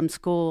requests from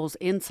schools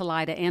in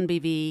Salida and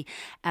BV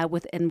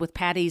with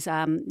Patty's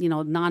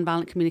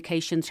nonviolent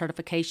communication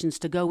certifications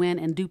to go in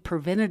and do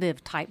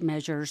preventative type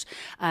measures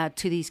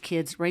to these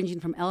kids, ranging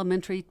from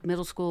elementary,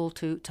 middle school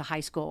to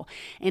high school,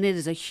 and it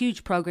is a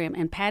huge program.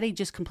 And Patty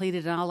just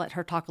completed, and I'll let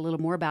her talk a little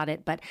more about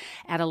it, but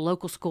at a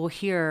local school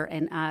here,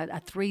 and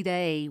a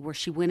 3-day where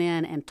she went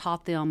in and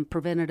taught them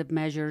preventative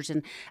measures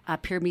and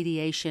peer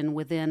mediation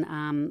within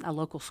a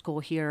local school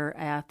here.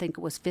 I think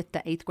it was 5th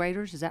to 8th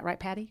graders. Is that right,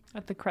 Patty?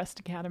 At the Crest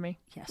Academy.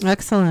 Yes.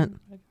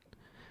 Excellent.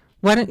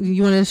 Why don't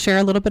you want to share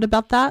a little bit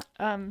about that?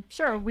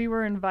 Sure. We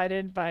were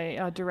invited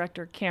by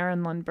Director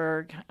Karen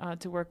Lundberg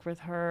to work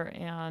with her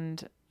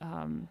and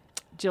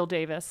Jill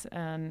Davis,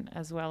 and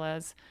as well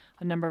as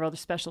a number of other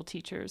special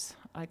teachers,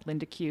 like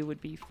Linda Q would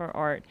be for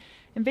art.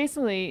 And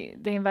basically,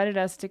 they invited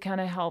us to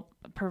kind of help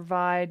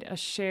provide a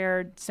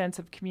shared sense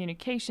of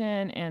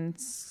communication and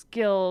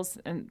skills,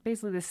 and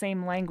basically the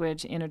same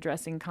language in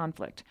addressing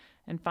conflict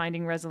and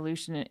finding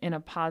resolution in a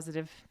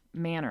positive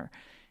manner.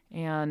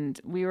 And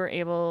we were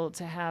able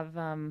to have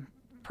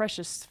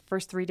precious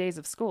first 3 days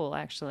of school,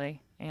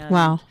 actually. And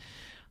Wow.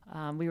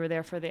 We were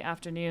there for the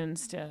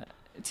afternoons to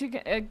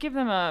give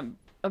them a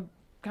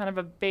kind of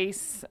a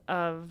base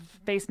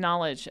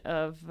knowledge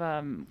of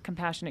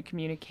compassionate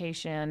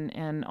communication,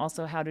 and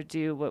also how to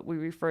do what we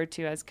refer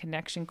to as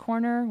connection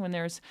corner when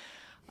there's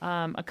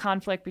a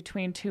conflict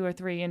between 2 or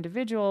 3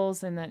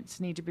 individuals, and that's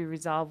need to be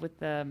resolved with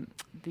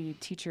the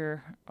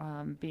teacher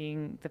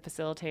being the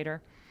facilitator.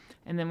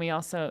 And then we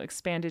also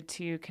expanded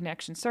to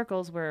connection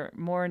circles where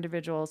more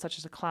individuals, such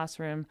as a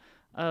classroom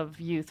of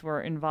youth,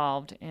 were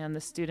involved, and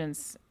the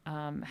students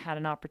had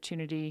an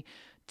opportunity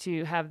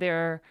to have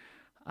their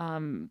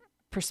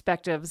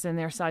perspectives and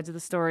their sides of the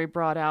story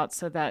brought out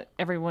so that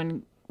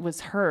everyone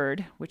was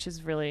heard, which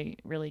is really,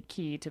 really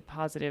key to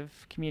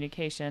positive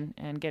communication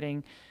and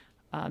getting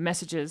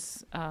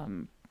messages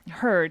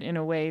heard in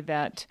a way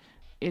that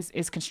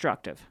is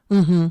constructive.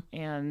 Mm-hmm.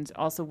 And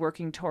also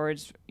working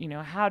towards,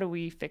 how do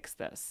we fix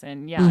this?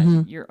 And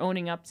you're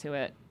owning up to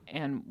it,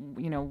 and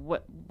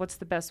what's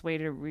the best way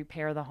to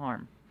repair the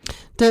harm?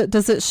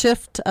 Does it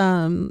shift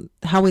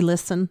how we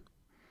listen?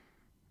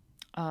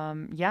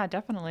 Yeah,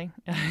 definitely.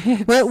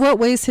 What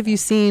ways have you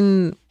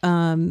seen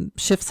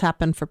shifts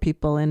happen for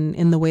people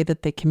in the way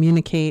that they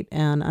communicate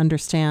and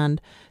understand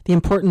the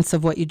importance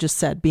of what you just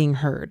said, being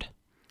heard?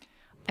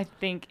 I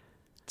think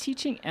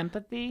teaching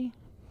empathy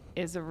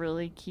is a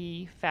really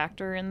key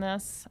factor in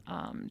this,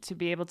 to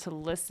be able to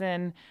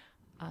listen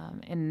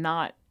and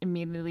not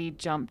immediately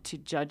jump to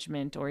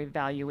judgment or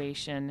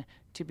evaluation,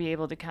 to be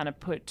able to kind of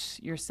put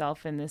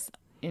yourself in this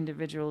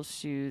individual's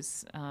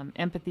shoes,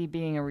 empathy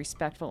being a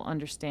respectful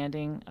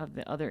understanding of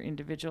the other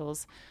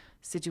individual's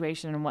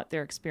situation and what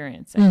they're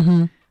experiencing.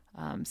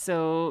 Mm-hmm.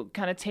 So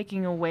kind of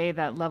taking away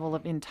that level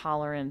of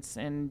intolerance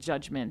and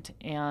judgment,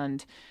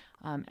 and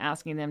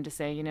asking them to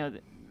say,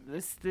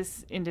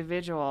 this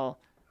individual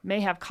may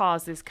have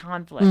caused this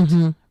conflict,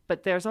 mm-hmm.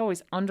 but there's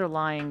always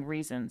underlying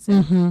reasons.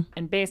 Mm-hmm.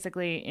 And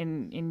basically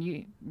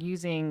in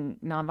using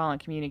nonviolent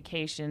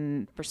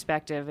communication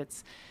perspective,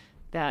 it's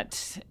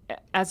that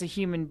as a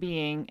human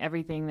being,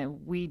 everything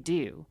that we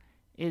do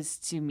is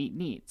to meet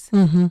needs.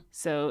 Mm-hmm.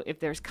 So if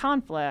there's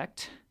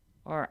conflict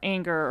or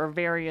anger or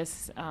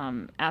various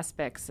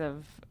aspects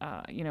of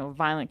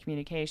violent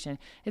communication,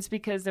 it's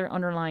because there are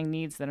underlying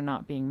needs that are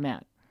not being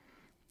met.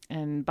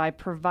 And by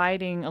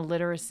providing a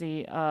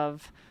literacy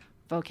of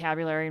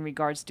vocabulary in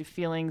regards to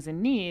feelings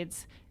and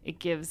needs, it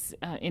gives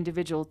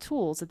individual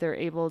tools that they're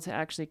able to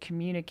actually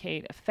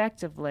communicate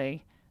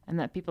effectively, and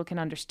that people can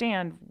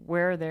understand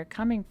where they're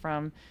coming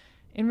from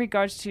in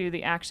regards to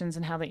the actions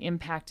and how they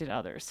impacted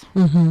others.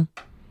 Mm-hmm.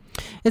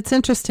 It's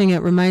interesting.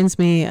 It reminds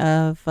me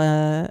of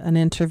an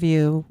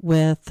interview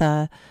with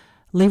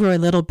Leroy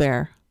Little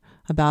Bear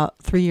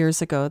about 3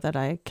 years ago that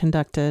I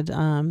conducted.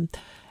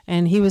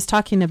 And he was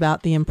talking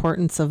about the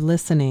importance of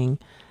listening.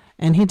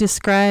 And he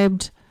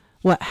described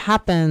what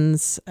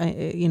happens,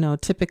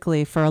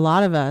 typically for a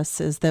lot of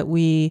us, is that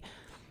we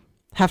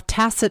have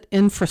tacit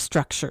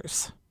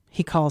infrastructures,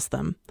 he calls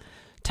them.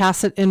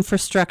 Tacit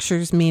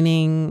infrastructures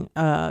meaning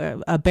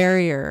a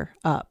barrier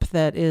up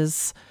that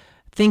is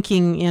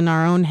thinking in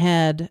our own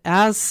head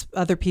as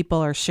other people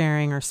are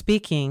sharing or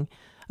speaking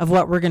of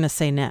what we're going to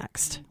say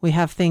next. We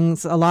have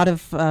a lot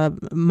of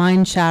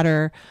mind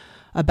chatter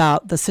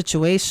about the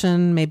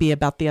situation, maybe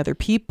about the other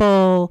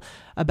people,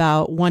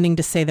 about wanting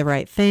to say the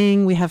right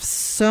thing. We have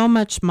so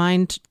much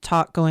mind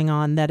talk going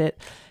on that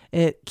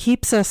it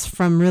keeps us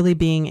from really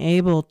being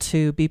able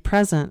to be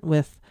present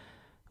with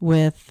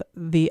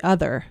the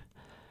other.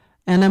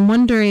 And I'm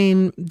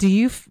wondering,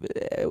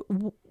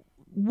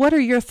 what are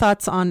your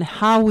thoughts on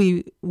how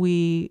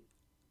we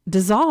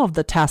dissolve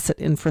the tacit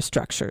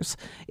infrastructures?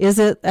 Is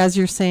it, as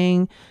you're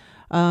saying,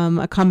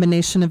 a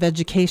combination of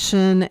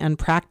education and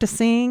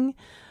practicing?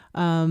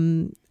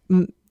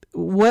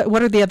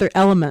 What are the other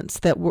elements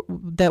that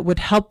would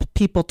help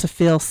people to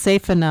feel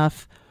safe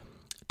enough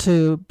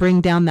to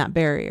bring down that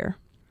barrier?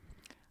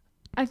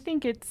 I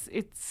think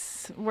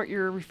it's what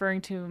you're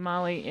referring to,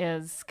 Molly,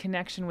 is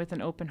connection with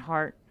an open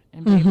heart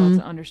and being able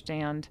to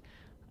understand.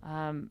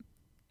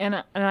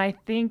 And I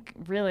think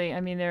really,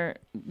 I mean, they're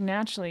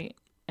naturally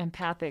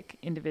empathic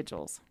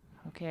individuals,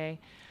 okay?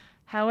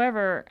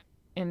 However,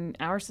 in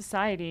our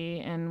society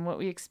and what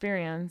we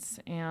experience,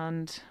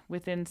 and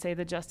within, say,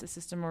 the justice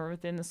system or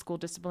within the school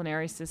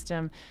disciplinary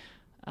system,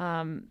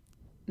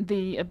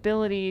 the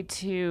ability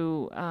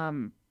to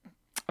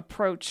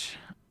approach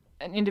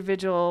an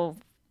individual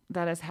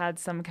that has had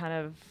some kind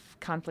of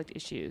conflict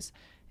issues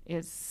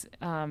is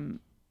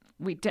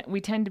we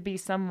tend to be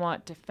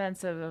somewhat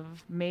defensive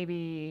of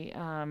maybe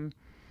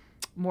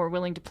more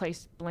willing to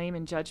place blame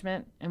and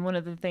judgment. And one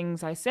of the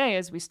things I say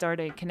as we start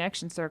a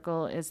connection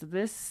circle is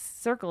this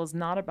circle is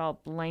not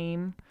about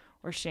blame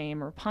or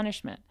shame or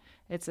punishment.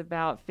 It's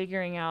about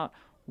figuring out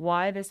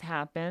why this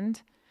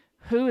happened,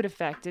 who it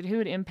affected,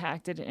 who it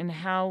impacted, and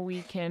how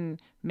we can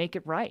make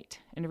it right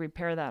and to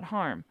repair that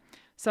harm.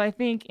 So I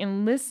think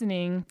in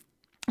listening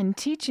and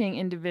teaching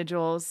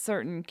individuals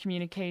certain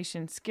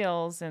communication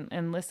skills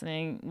and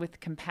listening with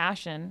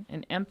compassion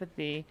and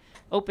empathy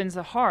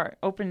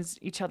opens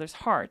each other's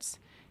hearts,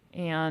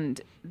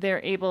 and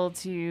they're able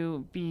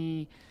to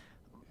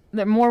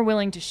they're more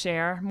willing to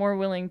share, more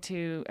willing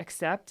to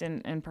accept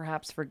and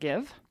perhaps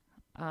forgive,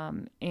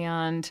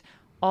 and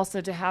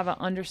also to have an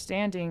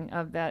understanding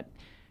of that,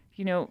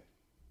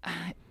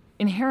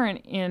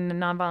 inherent in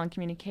nonviolent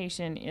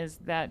communication is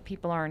that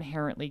people are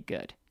inherently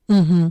good.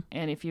 Mm-hmm.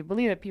 And if you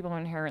believe that people are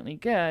inherently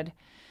good,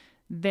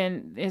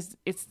 then it's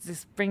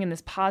just bringing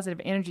this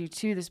positive energy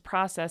to this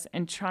process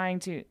and trying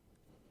to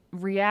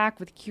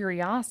react with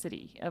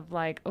curiosity of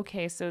like,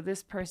 okay, so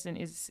this person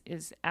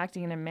is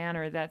acting in a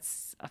manner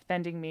that's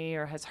offending me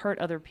or has hurt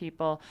other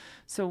people.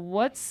 So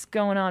what's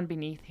going on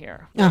beneath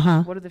here?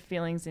 What are the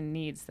feelings and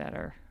needs that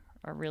are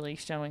really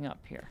showing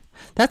up here?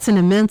 That's an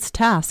immense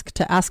task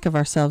to ask of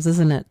ourselves,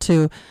 isn't it?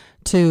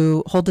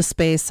 To hold a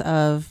space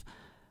of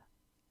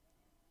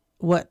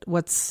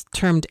what's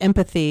termed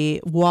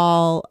empathy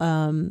while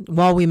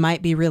we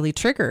might be really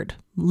triggered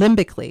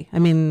limbically. I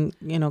mean,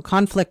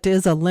 conflict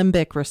is a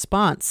limbic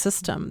response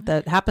system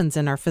that happens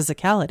in our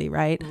physicality,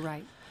 right?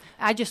 Right.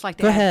 I just like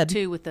to add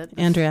too with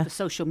the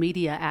social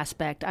media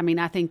aspect. I mean,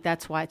 I think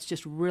that's why it's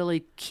just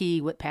really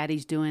key what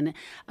Patty's doing,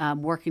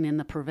 working in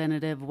the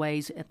preventative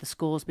ways at the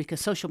schools,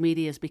 because social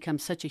media has become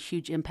such a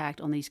huge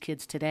impact on these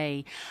kids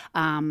today.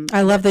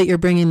 I love that you're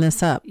bringing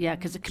this up. Yeah,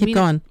 because keep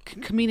going.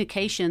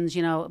 Communications,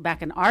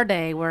 back in our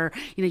day where,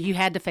 you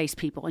had to face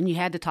people and you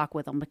had to talk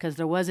with them because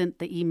there wasn't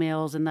the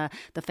emails and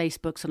the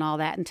Facebooks and all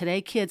that. And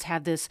today kids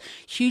have this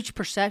huge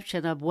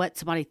perception of what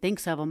somebody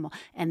thinks of them,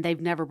 and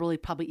they've never really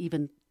probably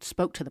even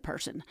spoke to the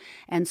person.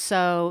 And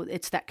so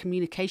it's that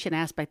communication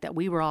aspect that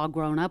we were all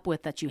grown up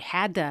with that you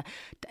had to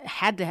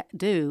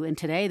do. And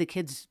today the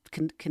kids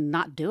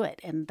cannot do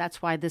it. And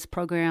that's why this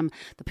program,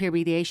 the peer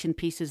mediation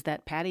pieces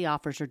that Patty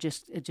offers are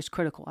just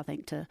critical, I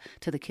think, to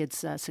the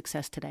kids'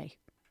 success today.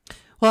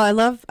 Well,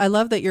 I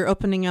love that you're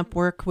opening up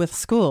work with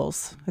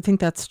schools. I think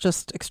that's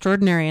just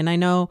extraordinary. And I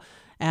know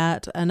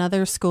at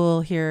another school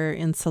here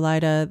in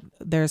Salida,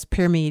 there's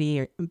peer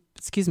mediation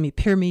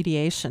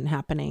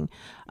happening,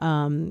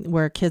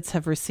 where kids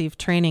have received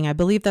training. I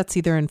believe that's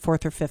either in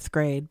 4th or 5th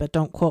grade, but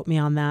don't quote me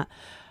on that.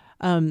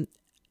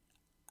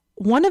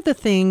 One of the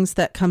things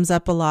that comes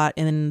up a lot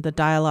in the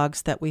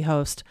dialogues that we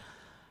host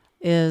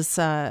is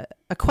a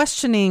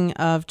questioning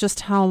of just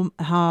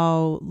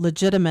how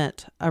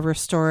legitimate a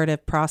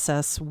restorative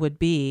process would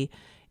be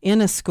in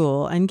a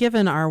school. And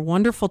given our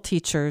wonderful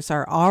teachers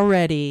are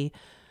already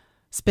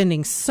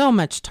spending so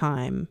much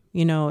time,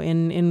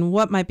 in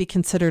what might be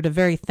considered a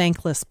very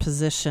thankless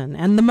position,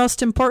 and the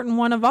most important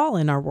one of all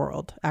in our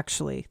world,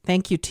 actually.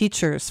 Thank you,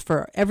 teachers,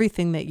 for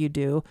everything that you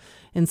do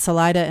in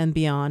Salida and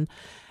beyond.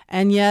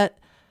 And yet,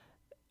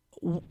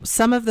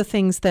 some of the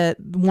things that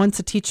once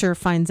a teacher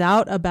finds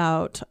out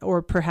about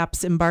or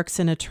perhaps embarks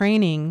in a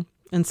training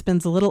and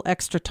spends a little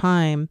extra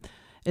time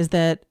is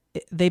that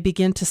they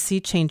begin to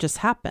see changes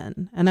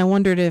happen. And I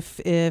wondered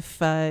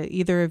if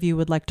either of you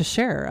would like to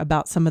share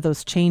about some of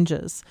those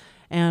changes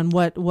and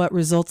what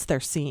results they're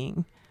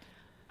seeing.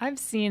 I've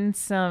seen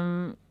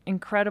some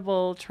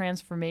incredible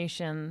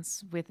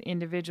transformations with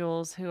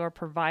individuals who are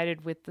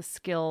provided with the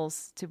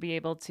skills to be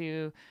able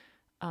to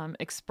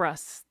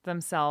express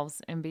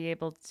themselves and be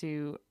able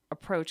to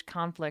approach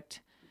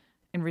conflict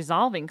and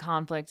resolving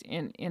conflict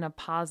in a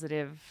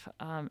positive,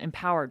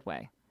 empowered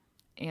way.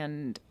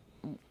 And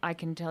I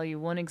can tell you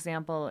one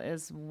example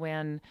is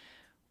when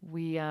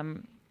we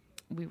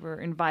were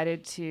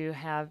invited to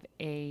have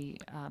a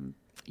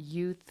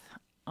youth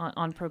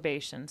on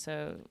probation,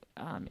 so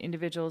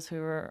individuals who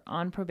were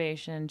on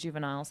probation,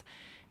 juveniles,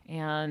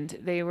 And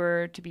they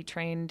were to be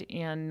trained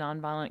in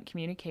nonviolent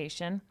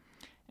communication.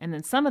 And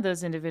then some of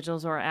those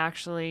individuals are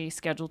actually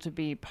scheduled to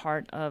be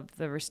part of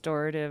the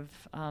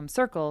restorative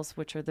circles,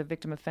 which are the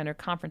victim offender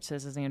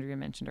conferences, as Andrea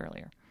mentioned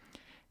earlier.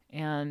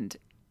 And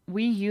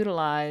we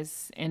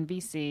utilize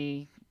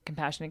NVC,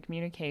 compassionate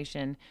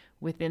communication,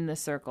 within the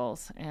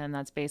circles, and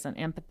that's based on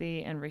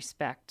empathy and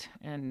respect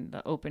and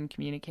the open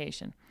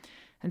communication.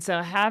 And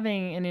so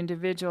having an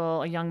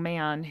individual, a young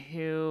man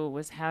who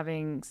was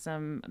having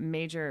some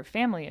major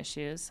family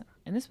issues,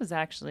 and this was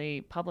actually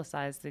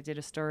publicized. They did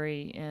a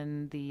story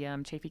in the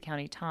Chaffee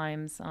County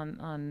Times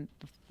on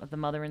the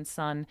mother and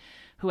son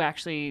who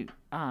actually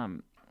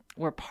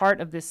were part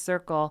of this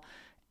circle.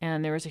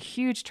 And there was a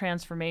huge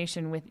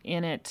transformation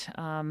within it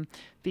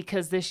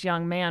because this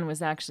young man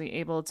was actually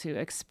able to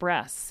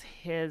express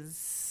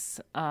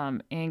his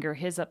anger,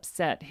 his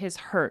upset, his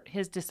hurt,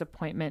 his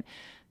disappointment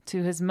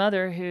to his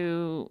mother,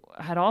 who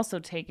had also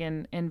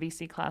taken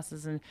NVC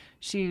classes, and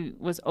she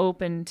was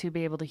open to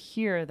be able to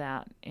hear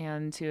that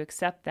and to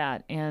accept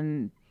that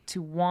and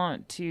to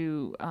want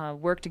to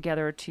work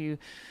together to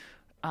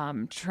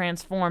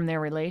transform their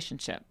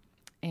relationship.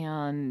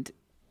 And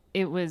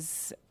it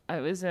was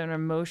an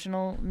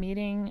emotional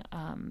meeting.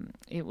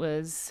 It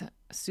was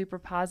super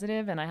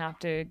positive, and I have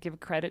to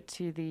give credit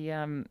to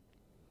the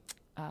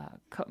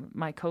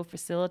my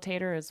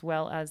co-facilitator as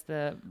well as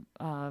the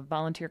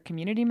volunteer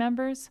community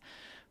members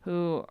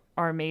who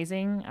are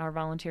amazing. Our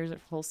volunteers at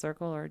Full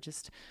Circle are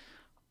just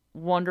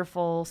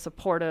wonderful,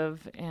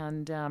 supportive,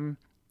 and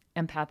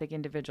empathic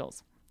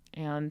individuals.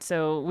 And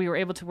so we were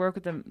able to work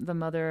with the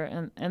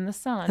mother and the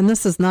son. And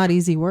this is not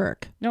easy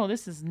work. No,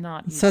 this is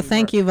not easy So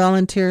thank work. you,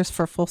 volunteers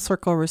for Full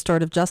Circle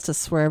Restorative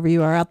Justice, wherever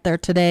you are out there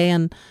today.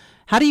 And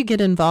how do you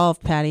get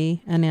involved,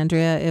 Patty and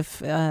Andrea,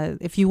 if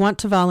you want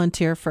to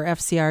volunteer for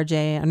FCRJ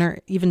and are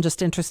even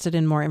just interested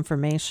in more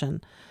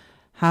information?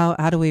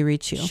 How do we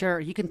reach you? Sure.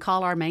 You can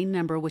call our main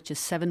number, which is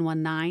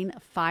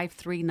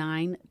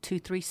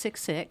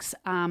 719-539-2366.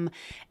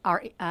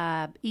 Our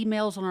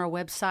emails on our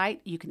website,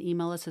 you can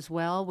email us as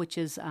well, which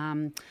is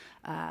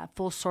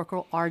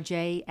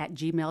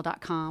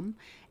fullcirclerj@gmail.com.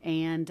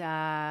 And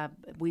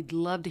we'd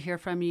love to hear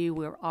from you.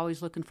 We're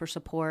always looking for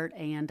support.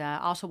 And I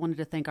also wanted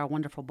to thank our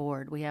wonderful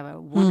board. We have a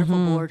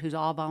wonderful board who's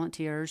all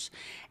volunteers,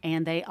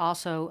 and they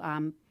also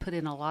put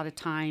in a lot of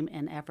time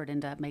and effort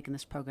into making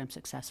this program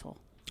successful.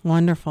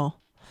 Wonderful.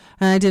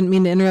 And I didn't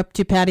mean to interrupt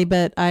you, Patty,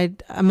 but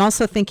I'm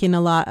also thinking a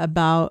lot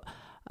about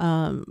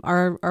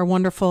our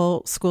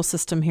wonderful school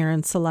system here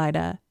in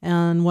Salida,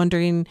 and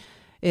wondering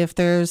if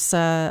there's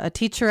a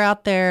teacher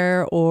out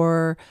there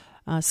or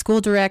a school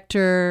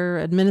director,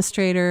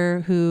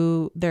 administrator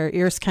who their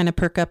ears kind of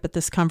perk up at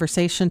this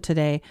conversation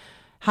today.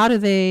 How do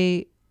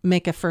they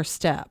make a first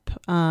step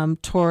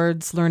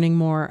towards learning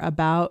more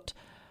about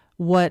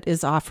what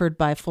is offered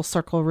by Full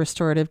Circle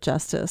Restorative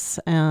Justice,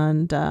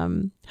 and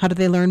how do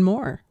they learn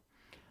more?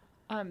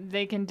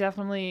 They can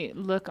definitely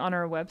look on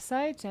our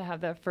website to have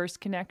that first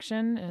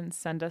connection and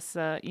send us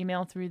an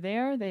email through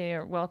there. They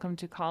are welcome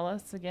to call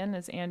us again,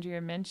 as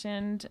Andrea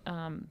mentioned.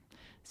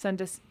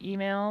 Send us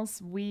emails.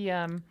 We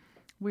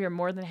are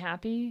more than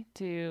happy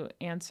to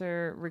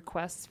answer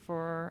requests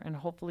for and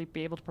hopefully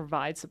be able to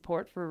provide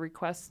support for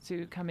requests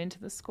to come into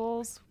the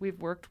schools.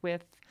 We've worked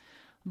with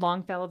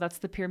Longfellow, that's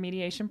the peer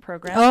mediation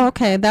program. Oh,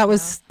 okay. That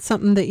was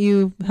something that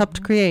you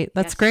helped create.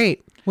 That's Yes.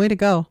 great. Way to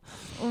go.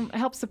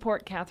 Help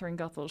support Catherine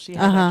Guthel. She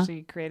had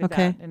actually created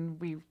Okay. that, and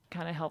we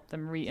kind of helped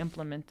them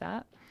re-implement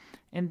that.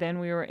 And then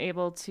we were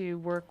able to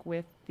work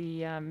with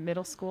the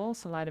middle school,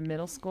 Salida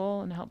Middle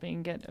School, and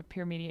helping get a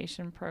peer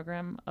mediation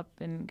program up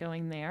and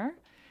going there.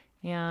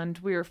 And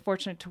we were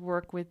fortunate to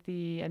work with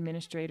the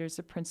administrators,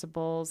 the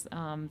principals,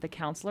 the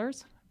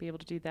counselors, be able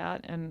to do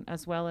that, and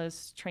as well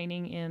as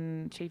training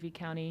in Chaffee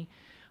County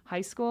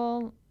High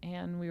School.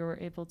 And we were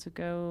able to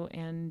go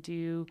and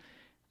do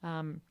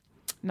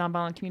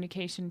nonviolent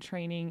communication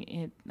training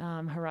in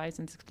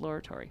Horizons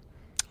Exploratory.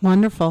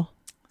 Wonderful.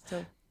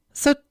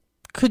 So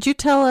Could you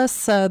tell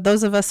us,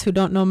 those of us who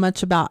don't know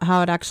much about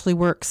how it actually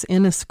works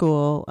in a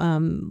school,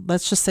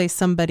 let's just say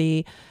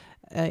somebody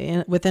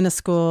within a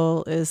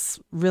school is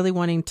really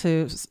wanting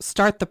to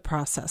start the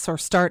process or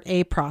start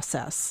a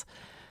process.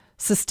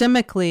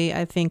 Systemically,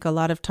 I think a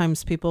lot of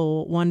times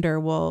people wonder,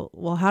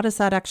 well, how does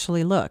that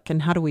actually look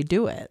and how do we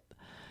do it?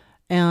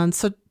 And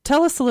so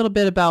tell us a little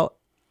bit about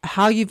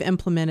how you've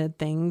implemented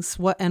things,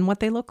 what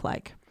they look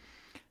like.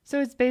 So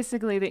it's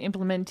basically the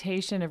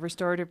implementation of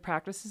restorative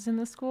practices in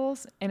the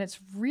schools, and it's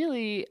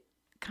really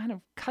kind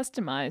of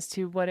customized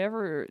to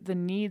whatever the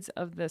needs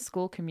of the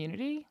school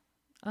community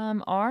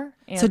are.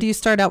 And So do you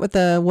start out with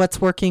the what's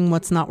working,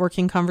 what's not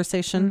working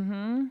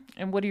conversation?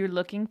 and what are you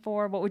looking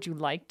for? What would you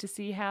like to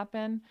see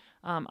happen?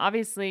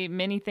 Obviously,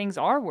 many things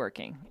are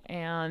working,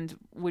 and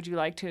would you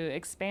like to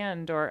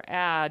expand or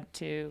add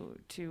to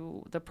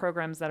the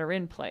programs that are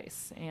in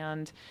place?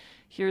 And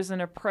here's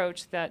an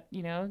approach that,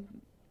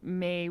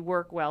 may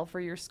work well for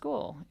your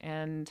school.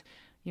 And,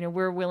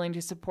 we're willing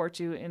to support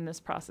you in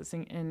this process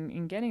and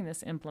in getting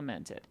this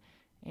implemented.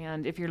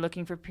 And if you're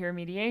looking for peer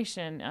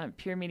mediation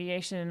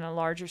in a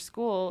larger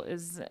school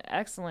is an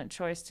excellent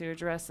choice to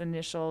address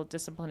initial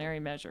disciplinary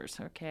measures,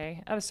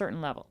 okay, at a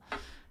certain level.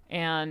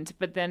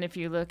 But then if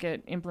you look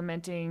at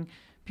implementing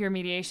peer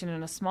mediation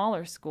in a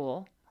smaller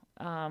school,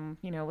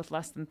 with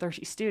less than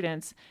 30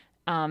 students,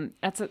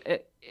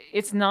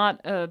 it's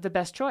not the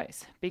best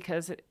choice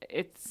because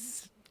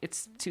it's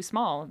too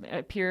small.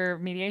 Peer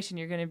mediation,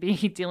 you're going to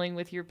be dealing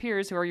with your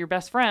peers who are your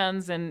best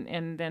friends,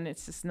 and then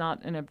it's just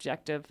not an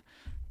objective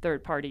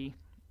third-party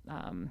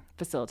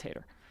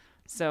facilitator.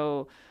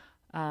 So,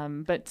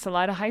 but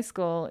Salida High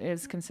School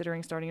is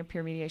considering starting a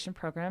peer mediation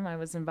program. I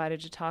was invited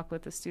to talk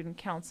with the student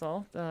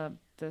council,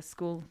 the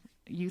school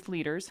youth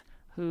leaders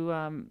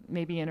who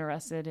may be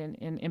interested in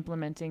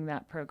implementing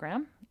that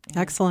program. And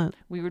excellent.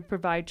 we would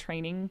provide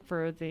training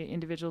for the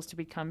individuals to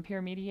become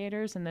peer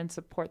mediators and then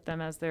support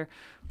them as their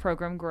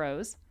program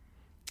grows.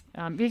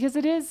 Because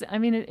it is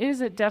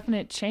a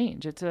definite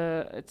change. It's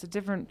a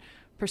different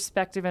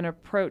perspective and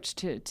approach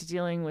to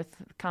dealing with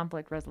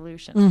conflict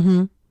resolution.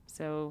 Mm-hmm.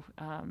 So,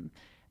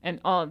 and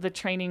all the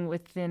training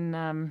within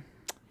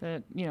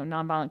the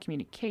nonviolent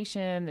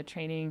communication, the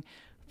training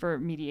for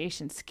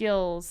mediation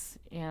skills,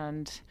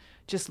 and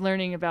just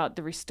learning about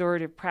the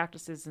restorative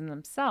practices in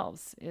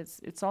themselves.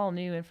 It's all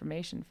new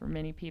information for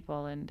many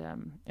people, and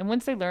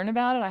once they learn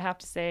about it, I have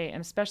to say,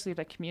 and especially if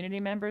the community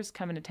members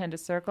come and attend a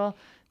circle,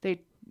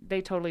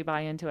 they totally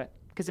buy into it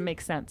because it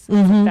makes sense.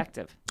 It's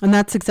effective. And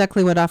that's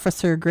exactly what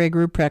Officer Greg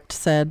Ruprecht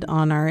said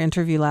on our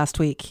interview last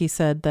week. He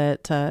said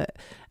that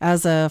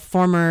as a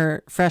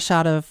former fresh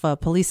out of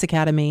police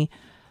academy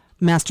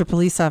master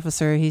police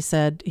officer, he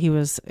said he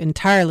was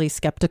entirely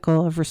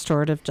skeptical of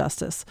restorative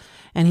justice.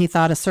 And he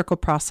thought a circle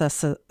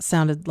process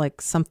sounded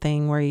like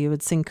something where you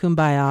would sing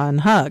Kumbaya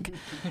and hug.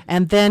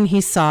 And then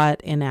he saw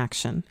it in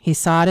action. He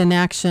saw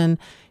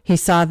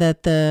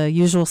that the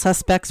usual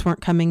suspects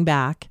weren't coming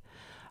back.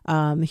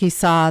 He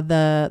saw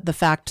the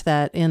fact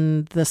that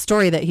in the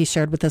story that he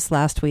shared with us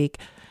last week,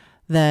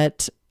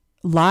 that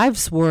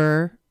lives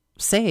were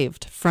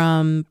saved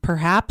from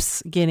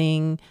perhaps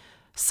getting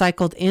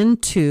cycled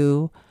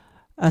into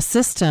a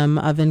system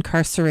of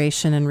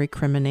incarceration and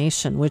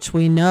recrimination, which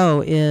we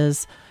know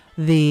is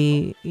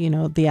the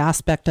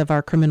aspect of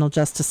our criminal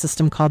justice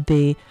system called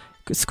the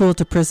school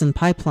to prison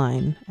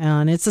pipeline.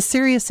 And it's a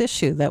serious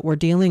issue that we're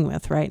dealing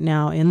with right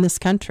now in this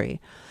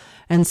country.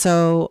 And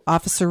so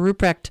Officer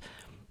Ruprecht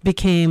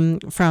became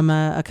from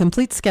a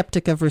complete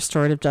skeptic of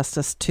restorative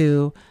justice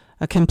to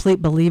a complete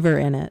believer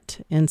in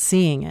it and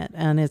seeing it.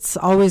 And it's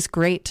always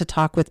great to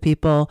talk with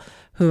people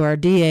who are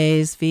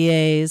DAs,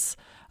 VAs.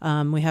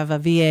 We have a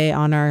VA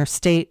on our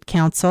state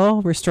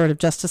council, Restorative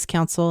Justice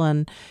Council,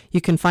 and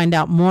you can find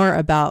out more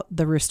about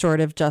the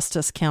Restorative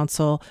Justice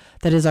Council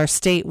that is our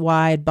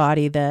statewide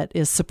body that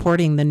is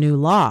supporting the new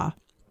law,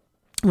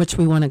 which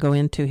we want to go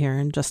into here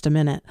in just a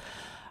minute.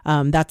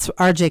 That's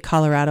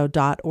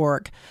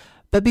rjcolorado.org.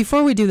 But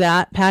before we do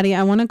that, Patty,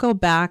 I want to go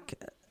back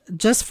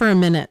just for a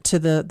minute to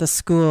the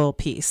school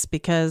piece,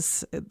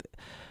 because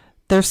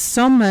there's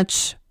so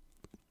much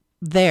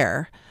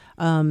there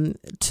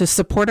to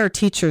support our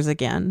teachers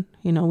again.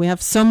 We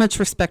have so much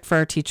respect for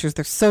our teachers.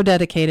 They're so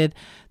dedicated.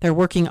 They're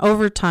working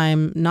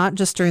overtime, not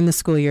just during the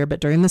school year, but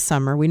during the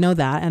summer. We know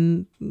that.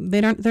 And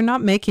they're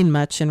not making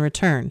much in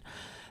return.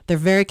 They're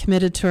very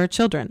committed to our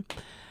children.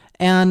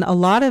 And a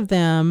lot of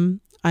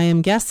them, I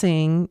am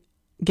guessing,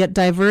 get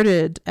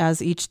diverted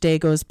as each day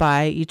goes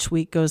by, each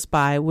week goes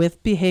by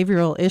with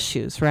behavioral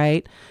issues,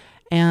 right?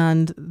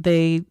 And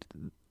they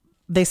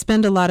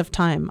spend a lot of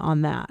time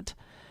on that.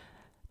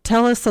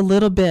 Tell us a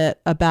little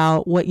bit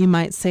about what you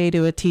might say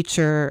to a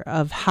teacher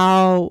of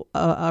how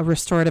a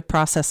restorative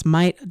process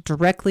might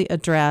directly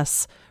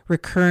address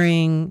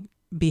recurring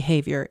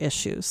behavior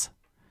issues.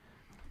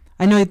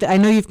 I know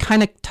you've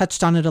kind of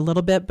touched on it a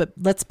little bit, but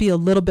let's be a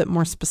little bit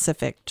more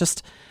specific.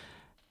 Just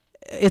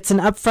it's an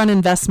upfront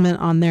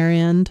investment on their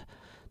end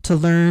to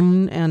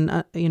learn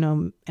and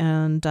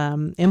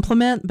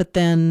implement, but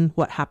then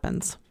what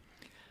happens?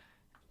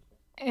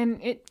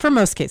 For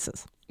most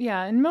cases.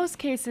 Yeah, in most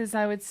cases,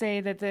 I would say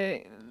that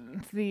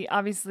the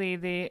obviously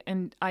the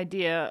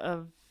idea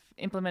of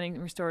implementing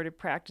restorative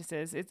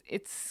practices,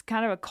 it's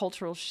kind of a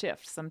cultural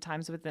shift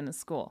sometimes within a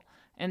school.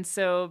 And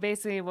so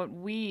basically what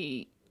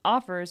we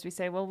offer is we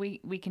say, well, we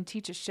can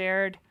teach a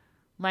shared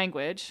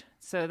language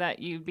so that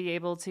you be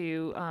able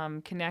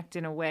to connect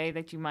in a way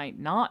that you might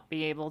not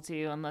be able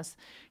to unless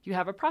you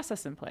have a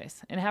process in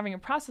place. And having a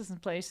process in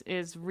place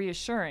is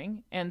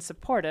reassuring and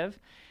supportive.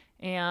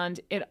 And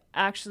it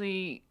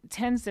actually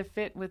tends to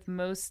fit with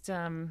most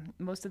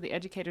of the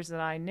educators that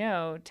I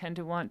know tend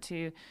to want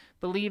to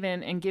believe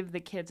in and give the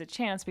kids a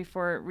chance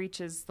before it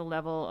reaches the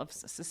level of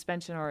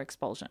suspension or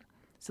expulsion.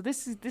 So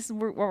this is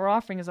what we're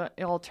offering is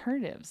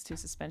alternatives to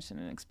suspension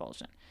and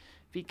expulsion,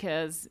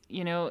 because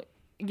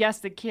yes,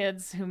 the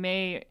kids who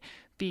may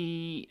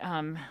be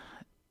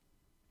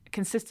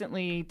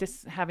consistently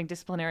having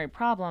disciplinary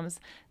problems,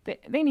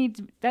 that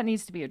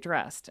needs to be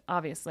addressed,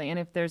 obviously. And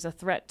if there's a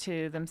threat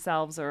to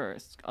themselves or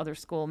other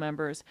school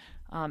members,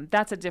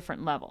 that's a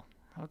different level.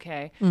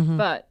 Okay.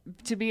 But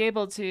to be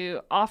able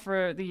to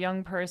offer the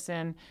young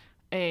person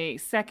a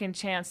second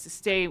chance to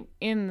stay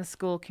in the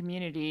school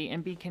community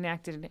and be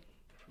connected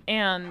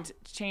and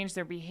change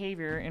their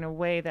behavior in a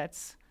way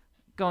that's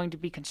going to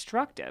be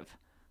constructive.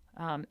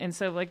 And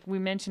so, like we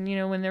mentioned,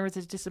 when there was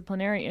a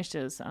disciplinary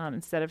issues,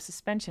 instead of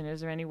suspension, is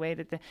there any way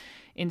that the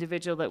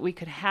individual that we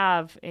could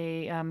have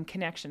a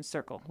connection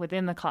circle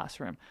within the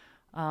classroom,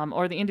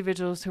 or the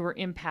individuals who were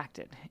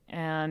impacted?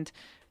 And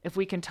if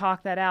we can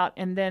talk that out,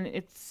 and then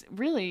it's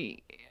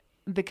really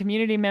the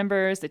community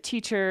members, the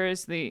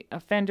teachers, the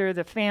offender,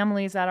 the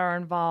families that are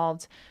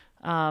involved,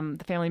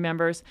 the family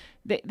members,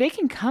 they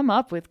can come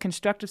up with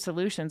constructive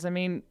solutions. I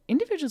mean,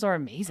 individuals are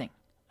amazing.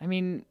 I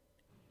mean,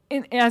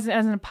 as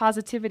a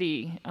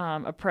positivity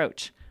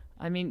approach.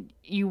 I mean,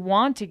 you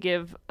want to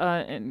give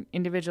an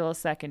individual a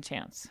second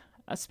chance,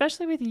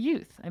 especially with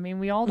youth. I mean,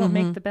 we all don't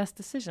make the best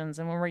decisions.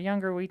 And when we're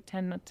younger, we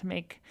tend not to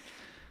make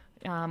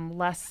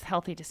less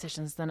healthy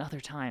decisions than other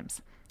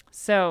times.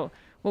 So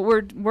what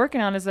we're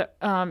working on is,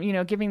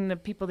 giving the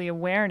people the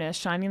awareness,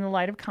 shining the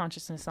light of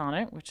consciousness on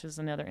it, which is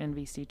another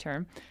NVC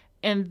term.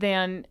 And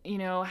then,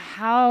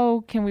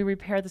 how can we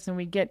repair this? And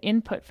we get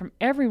input from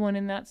everyone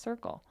in that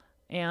circle.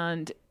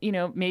 And,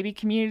 maybe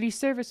community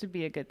service would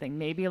be a good thing,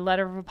 maybe a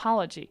letter of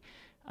apology,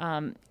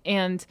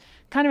 and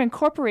kind of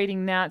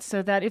incorporating that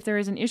so that if there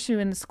is an issue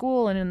in the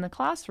school and in the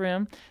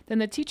classroom, then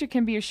the teacher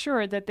can be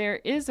assured that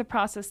there is a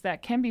process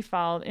that can be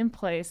followed in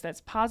place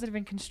that's positive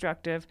and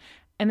constructive,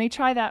 and they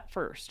try that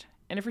first.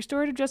 And if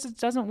restorative justice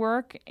doesn't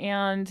work,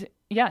 and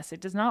yes,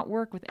 it does not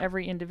work with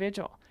every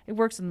individual. It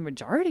works in the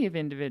majority of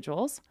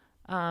individuals.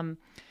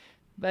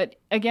 But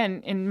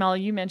again, and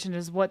Molly, you mentioned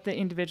is what the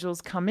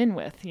individuals come in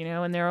with,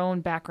 and their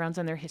own backgrounds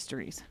and their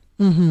histories.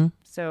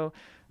 So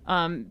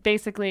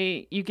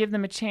basically, you give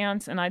them a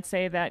chance, and I'd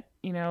say that,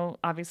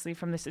 obviously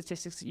from the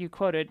statistics that you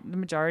quoted, the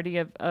majority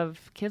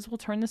of kids will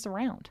turn this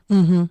around.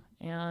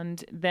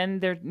 And then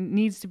there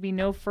needs to be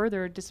no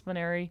further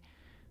disciplinary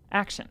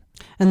action.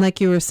 And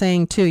like you were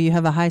saying, too, you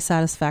have a high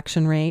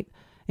satisfaction rate.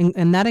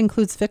 And that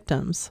includes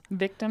victims.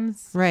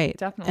 Victims, right?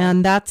 Definitely.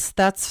 And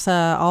that's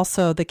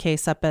also the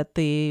case up at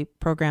the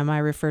program I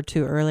referred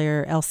to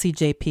earlier,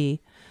 LCJP,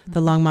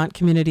 the Longmont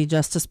Community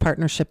Justice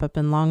Partnership up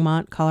in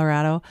Longmont,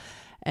 Colorado,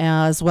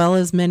 as well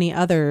as many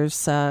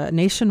others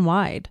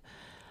nationwide,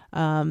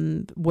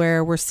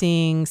 where we're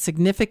seeing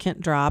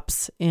significant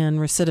drops in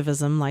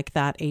recidivism, like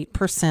that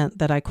 8%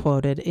 that I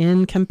quoted,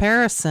 in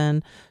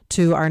comparison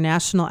to our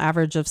national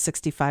average of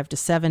 65 to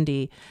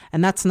 70.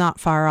 And that's not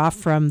far off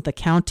from the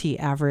county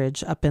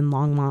average up in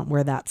Longmont,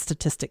 where that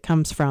statistic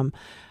comes from.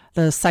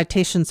 The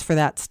citations for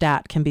that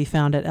stat can be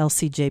found at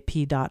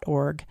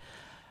lcjp.org.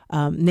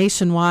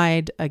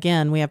 Nationwide,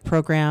 again, we have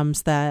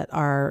programs that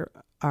are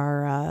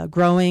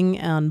growing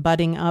and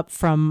budding up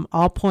from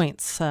all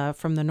points,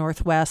 from the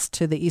Northwest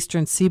to the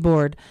Eastern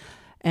Seaboard,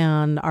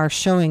 and are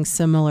showing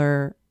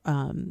similar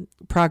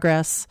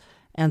progress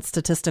and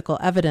statistical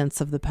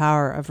evidence of the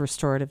power of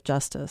restorative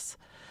justice.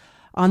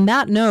 On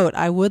that note,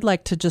 I would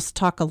like to just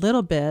talk a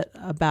little bit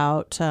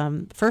about,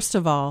 first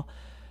of all,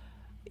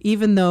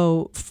 even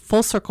though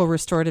Full Circle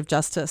Restorative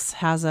Justice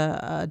has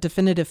a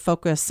definitive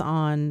focus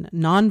on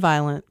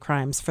nonviolent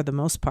crimes for the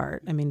most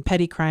part. I mean,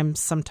 petty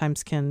crimes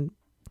sometimes can,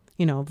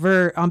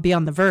 be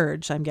on the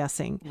verge, I'm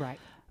guessing. Right.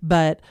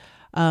 But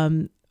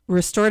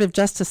restorative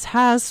justice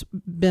has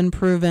been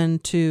proven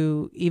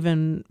to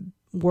even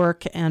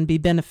work and be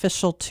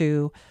beneficial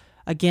to,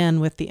 again,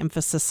 with the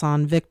emphasis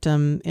on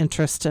victim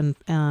interest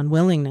and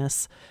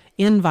willingness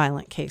in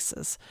violent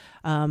cases.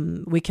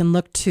 We can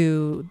look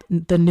to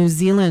the New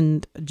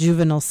Zealand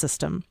juvenile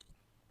system,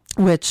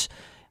 which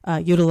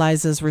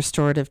utilizes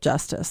restorative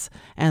justice,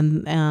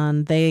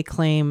 and they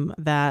claim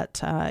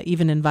that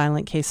even in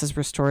violent cases,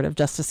 restorative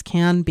justice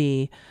can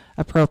be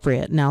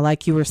appropriate. Now,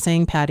 like you were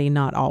saying, Patty,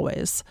 not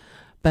always,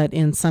 but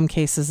in some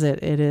cases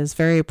it is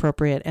very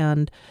appropriate,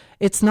 and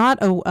it's not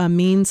a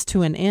means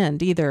to an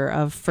end either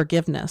of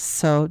forgiveness.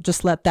 So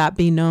just let that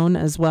be known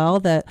as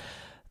well.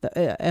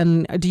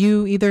 And do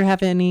you either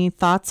have any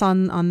thoughts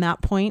on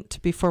that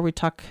point before we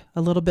talk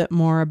a little bit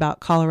more about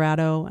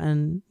Colorado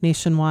and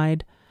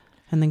nationwide,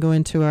 and then go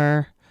into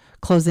our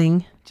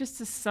closing? Just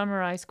to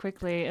summarize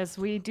quickly, as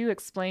we do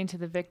explain to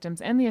the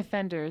victims and the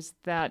offenders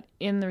that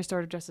in the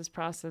restorative justice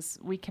process,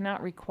 we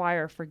cannot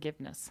require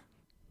forgiveness.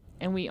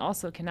 And we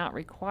also cannot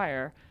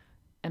require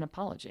an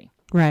apology.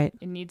 Right.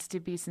 It needs to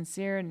be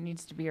sincere, and it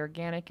needs to be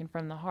organic and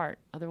from the heart.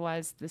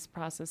 Otherwise, this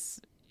process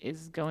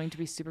is going to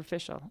be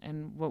superficial.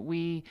 And what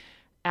we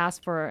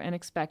ask for and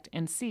expect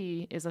and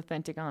see is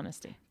authentic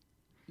honesty.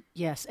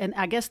 Yes, and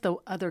I guess the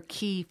other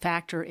key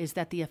factor is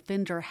that the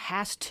offender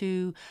has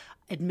to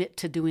admit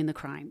to doing the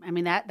crime. I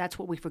mean, that's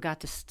what we forgot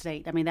to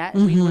state. I mean, that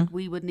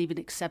we wouldn't even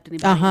accept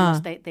anybody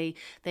unless they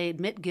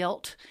admit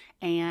guilt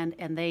and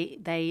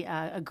they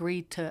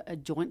agree to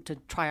join to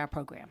try our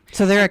program.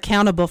 So they're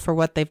accountable for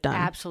what they've done.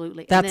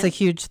 Absolutely. That's a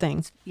huge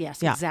thing.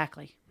 Yes, yeah.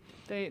 Exactly.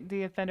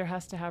 The offender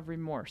has to have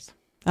remorse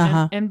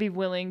and be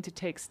willing to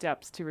take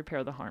steps to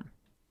repair the harm.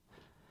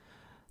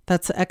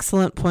 That's an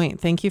excellent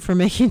point. Thank you for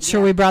making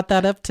sure we brought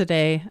that up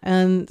today.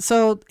 And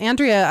so,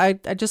 Andrea,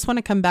 I just want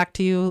to come back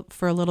to you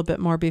for a little bit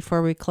more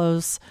before we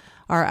close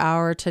our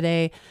hour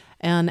today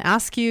and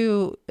ask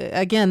you,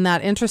 again,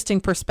 that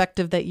interesting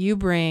perspective that you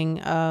bring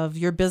of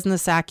your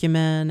business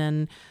acumen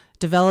and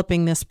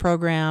developing this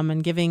program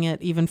and giving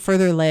it even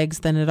further legs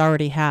than it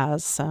already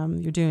has.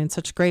 You're doing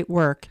such great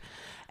work.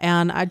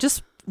 And I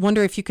just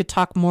wonder if you could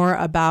talk more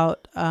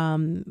about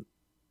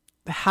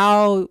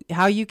how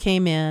you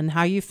came in,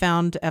 how you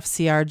found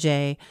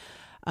FCRJ,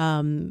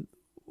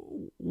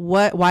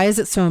 why is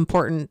it so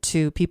important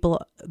to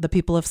the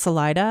people of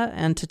Salida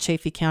and to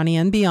Chaffee County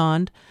and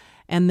beyond,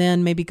 and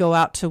then maybe go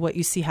out to what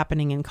you see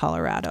happening in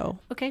Colorado.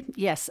 Okay.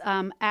 Yes.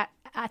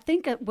 I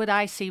think what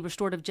I see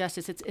restorative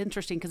justice, it's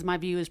interesting because my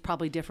view is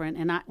probably different.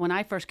 And when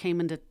I first came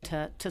into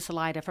to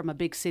Salida from a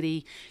big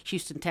city,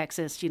 Houston,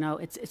 Texas,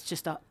 it's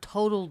just a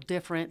total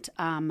different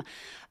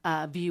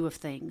view of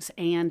things.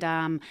 And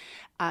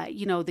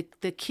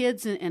the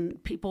kids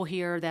and people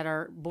here that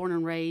are born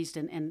and raised,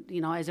 and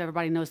as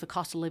everybody knows, the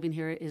cost of living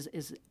here is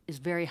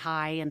very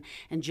high,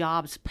 and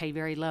jobs pay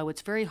very low.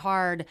 It's very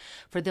hard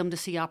for them to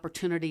see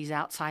opportunities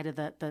outside of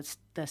the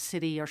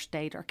city or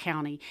state or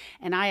county.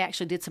 And I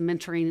actually did some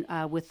mentoring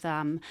with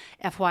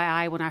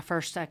FYI when I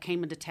first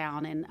came into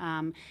town,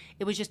 and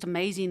it was just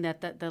amazing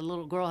that the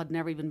little girl had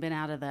never even been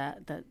out of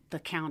the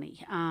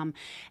county.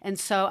 And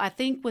so I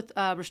think with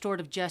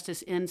restorative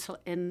justice in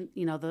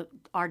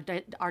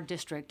our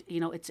district,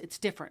 it's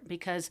different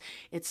because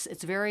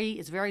it's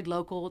very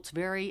local, it's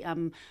very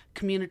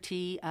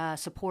community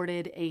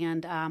supported,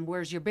 and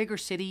whereas your bigger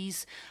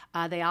cities,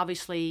 they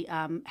obviously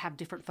have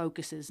different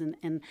focuses,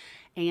 and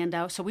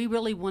so we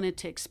really wanted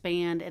to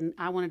expand, and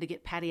I wanted to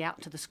get Patty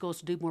out to the schools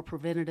to do more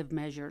preventative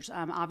measures.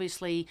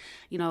 Obviously,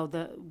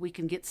 we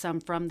can get some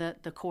from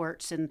the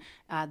courts, and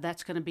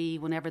that's going to be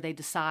whenever they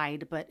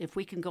decide. But if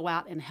we can go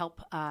out and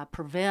help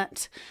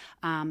prevent,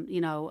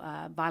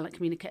 violent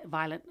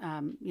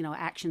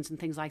actions and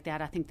things like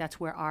that, I think that's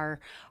where our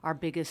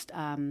biggest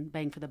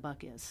bang for the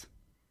buck is.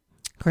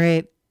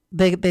 Great.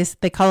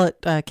 They call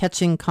it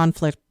catching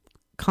conflict.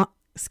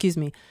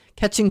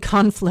 Catching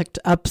conflict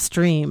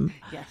upstream,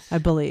 yes. I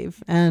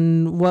believe.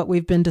 And what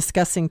we've been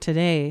discussing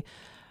today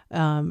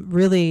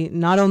really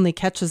not only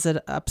catches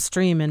it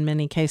upstream in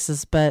many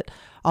cases, but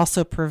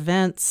also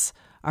prevents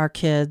our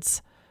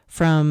kids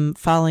from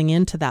falling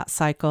into that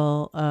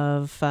cycle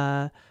of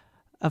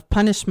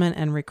punishment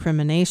and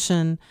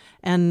recrimination.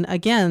 And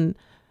again,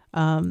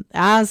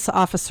 as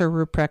Officer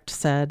Ruprecht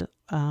said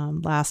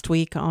last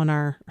week on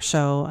our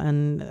show,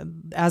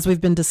 and as we've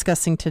been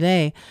discussing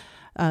today,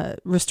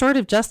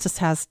 restorative justice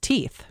has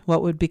teeth,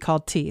 what would be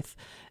called teeth.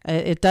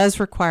 It does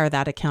require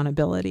that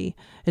accountability.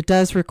 It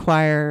does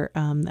require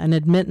an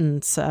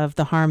admittance of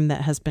the harm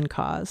that has been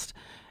caused.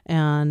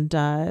 And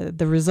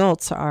the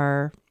results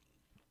are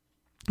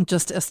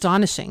just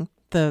astonishing.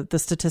 The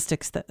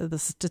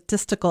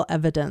statistical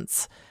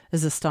evidence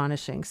is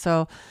astonishing.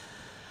 So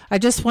I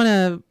just want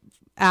to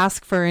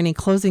ask for any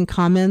closing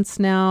comments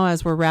now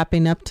as we're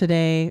wrapping up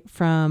today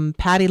from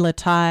Patty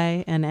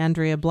Latai and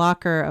Andrea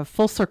Blocker of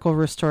Full Circle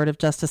Restorative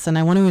Justice. And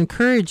I want to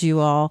encourage you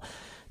all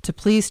to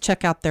please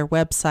check out their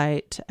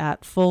website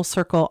at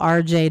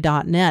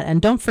fullcirclerj.net.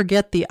 And don't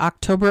forget the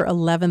October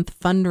 11th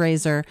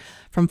fundraiser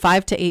from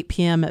 5 to 8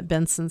 p.m. at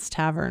Benson's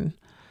Tavern.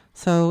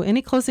 So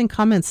any closing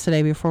comments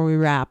today before we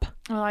wrap?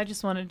 Well, I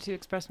just wanted to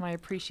express my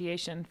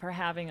appreciation for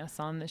having us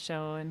on the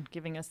show and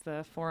giving us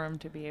the forum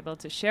to be able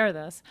to share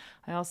this.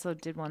 I also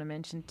did want to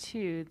mention,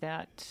 too,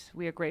 that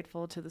we are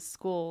grateful to the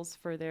schools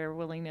for their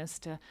willingness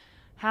to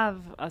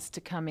have us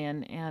to come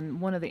in. And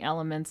one of the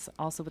elements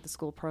also with the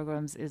school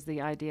programs is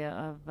the idea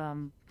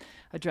of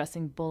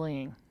addressing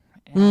bullying.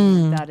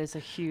 And that is a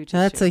huge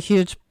That's issue. a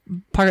huge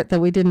part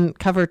that we didn't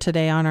cover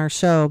today on our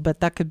show,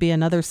 but that could be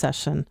another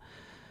session.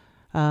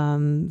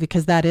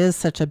 Because that is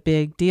such a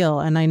big deal.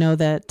 And I know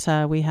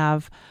that we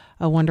have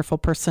a wonderful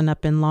person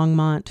up in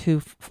Longmont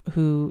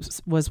who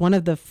was one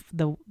of the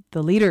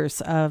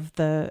leaders of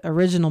the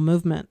original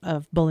movement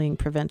of bullying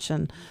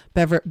prevention,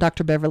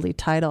 Dr. Beverly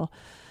Title.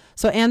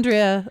 So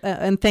Andrea,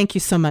 and thank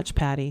you so much,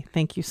 Patty.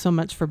 Thank you so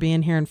much for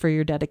being here and for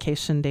your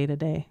dedication day to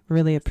day.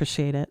 Really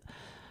appreciate it.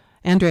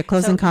 Andrea,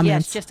 closing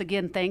comments. Yes, just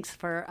again, thanks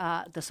for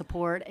the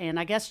support. And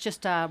I guess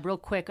just real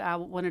quick, I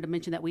wanted to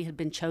mention that we had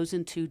been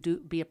chosen to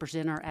be a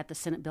presenter at the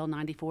Senate Bill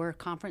 94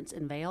 conference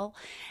in Vail.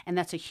 And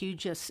that's a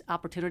huge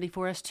opportunity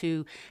for us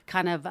to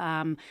kind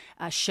of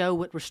show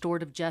what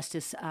restorative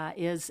justice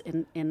is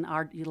in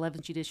our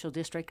 11th Judicial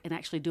District and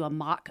actually do a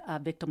mock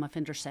victim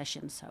offender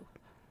session. So.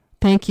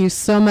 Thank you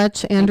so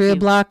much, Andrea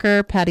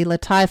Blocker, Patty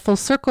Latai, Full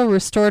Circle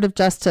Restorative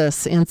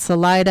Justice in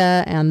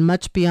Salida and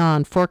much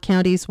beyond, 4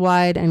 counties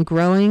wide and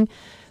growing.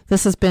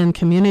 This has been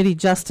Community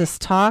Justice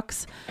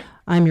Talks.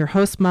 I'm your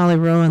host, Molly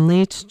Rowan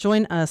Leach.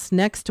 Join us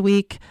next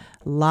week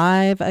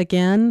live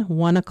again,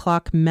 1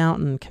 o'clock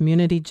Mountain,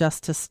 Community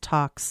Justice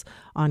Talks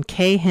on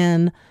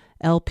KHEN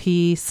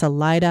LP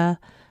Salida,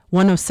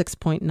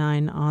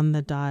 106.9 on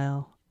the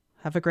dial.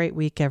 Have a great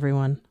week,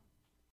 everyone.